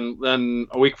 Yeah, then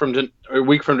a week from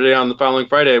today, on the following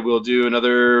Friday, we'll do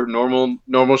another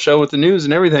normal show with the news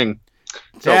and everything.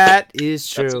 So, that is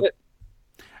true.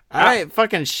 All right,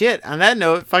 fucking shit. On that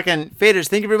note, fucking faders,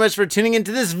 thank you very much for tuning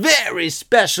into this very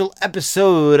special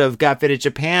episode of Got Faded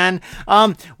Japan.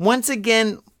 Once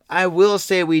again, I will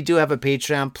say we do have a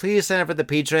Patreon. Please sign up for the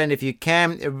Patreon if you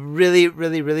can. It really,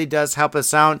 really, really does help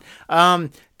us out.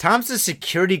 Tom's a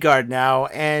security guard now,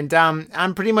 and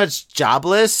I'm pretty much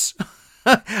jobless.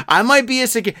 I might be a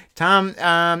Tom.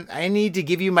 I need to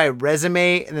give you my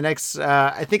resume in the next.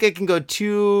 I think I can go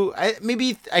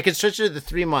maybe I can stretch it to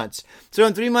 3 months. So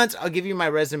in 3 months, I'll give you my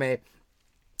resume.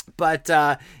 But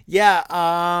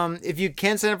if you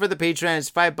can sign up for the Patreon,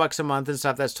 it's $5 a month and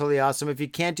stuff. That's totally awesome. If you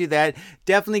can't do that,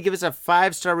 definitely give us a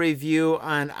 5-star review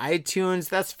on iTunes.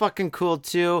 That's fucking cool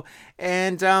too.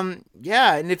 And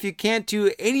and if you can't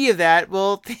do any of that,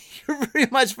 well, thank you very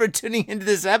much for tuning into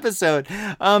this episode.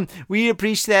 We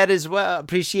appreciate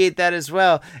that as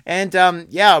well. And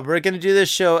we're gonna do this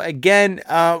show again.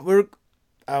 We're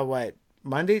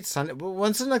Monday, Sunday.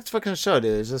 When's the next fucking show,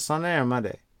 dude? Is it Sunday or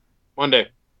Monday? Monday.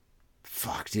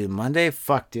 Fuck, dude. Monday?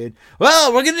 Fuck, dude.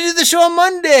 Well, we're going to do the show on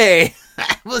Monday.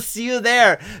 We'll see you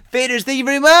there. Faders, thank you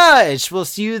very much. We'll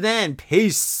see you then.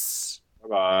 Peace.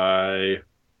 Bye-bye.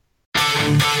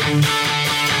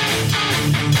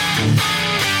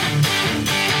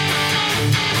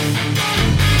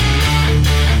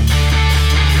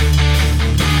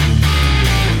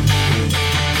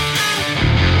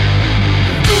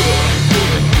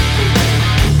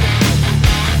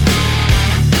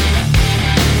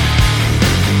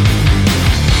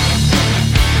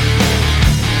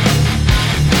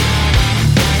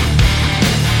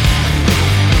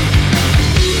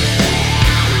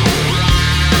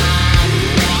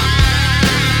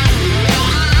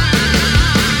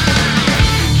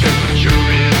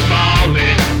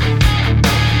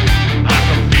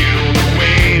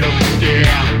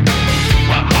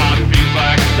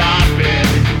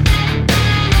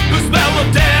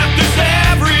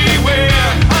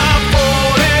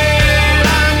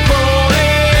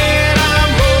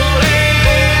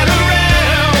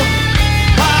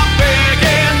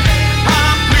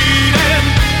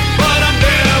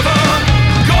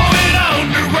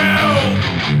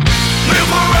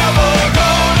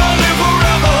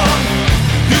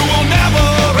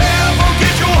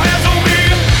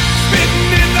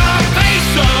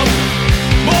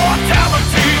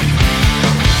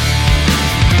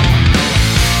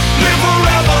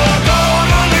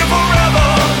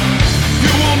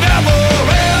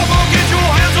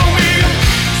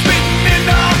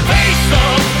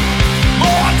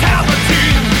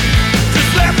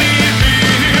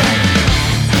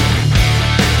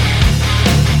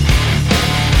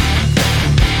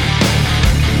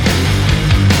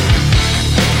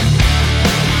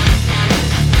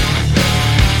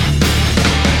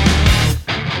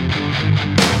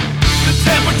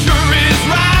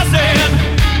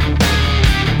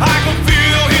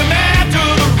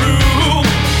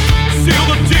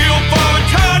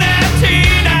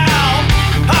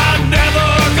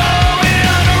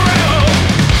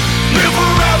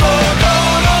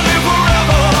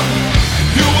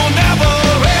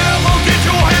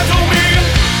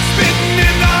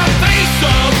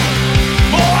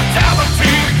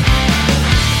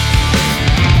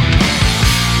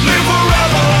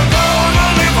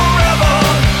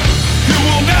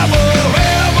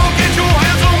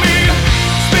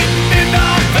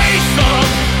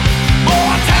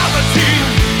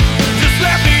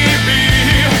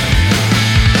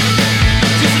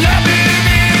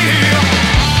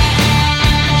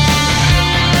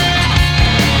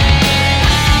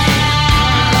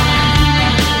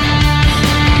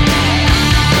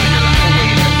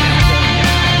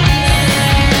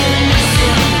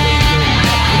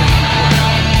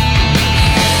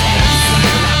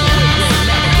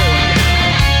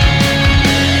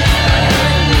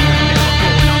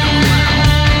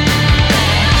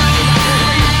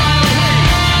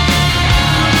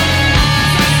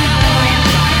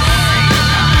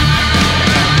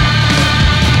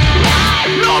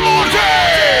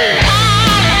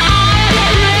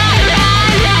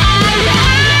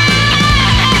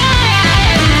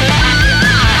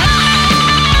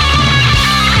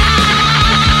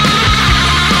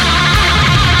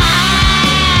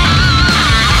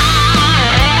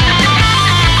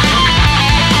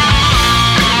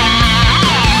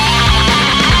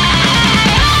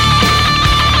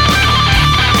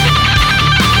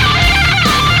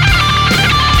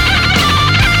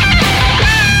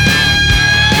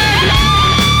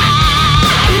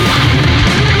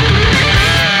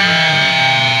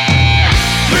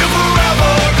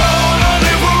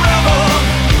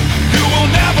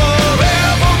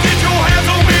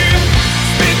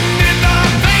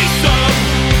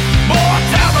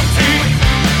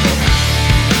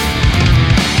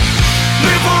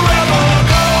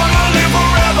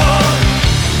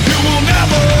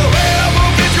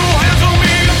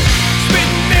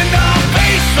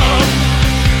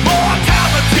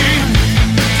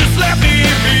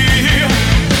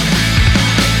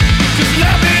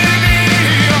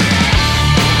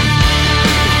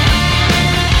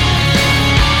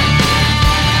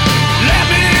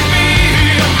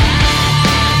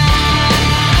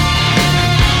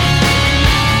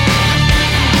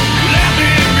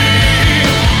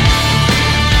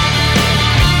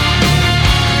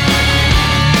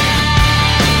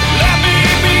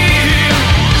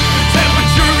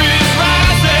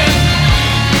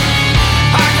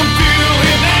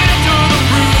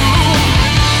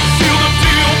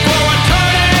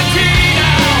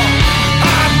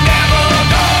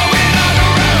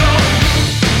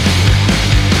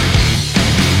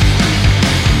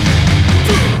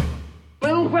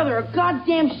 a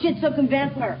goddamn shit-sucking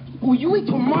vampire. Oh, you wait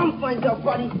till Mom finds out,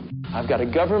 buddy. I've got a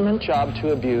government job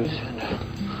to abuse and a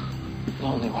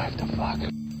lonely wife to fuck.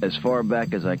 As far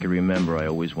back as I can remember, I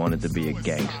always wanted to be a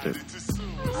gangster.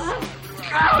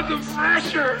 God, the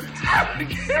pressure! I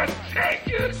can't take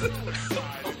it!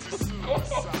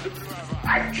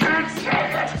 I can't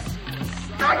take it!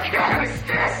 I can't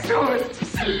stand to it!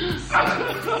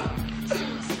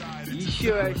 You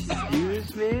sure I should do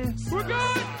this, man? We're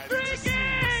going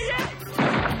freaking!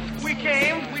 We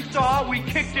came, we saw, we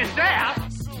kicked his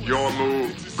ass! Your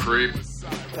move, creep.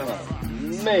 Oh,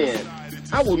 man.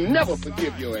 I will never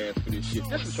forgive your ass for this shit.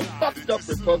 This is some fucked up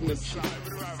repugnant shit.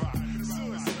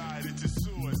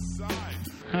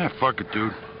 Ah, fuck it,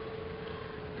 dude.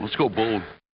 Let's go bold.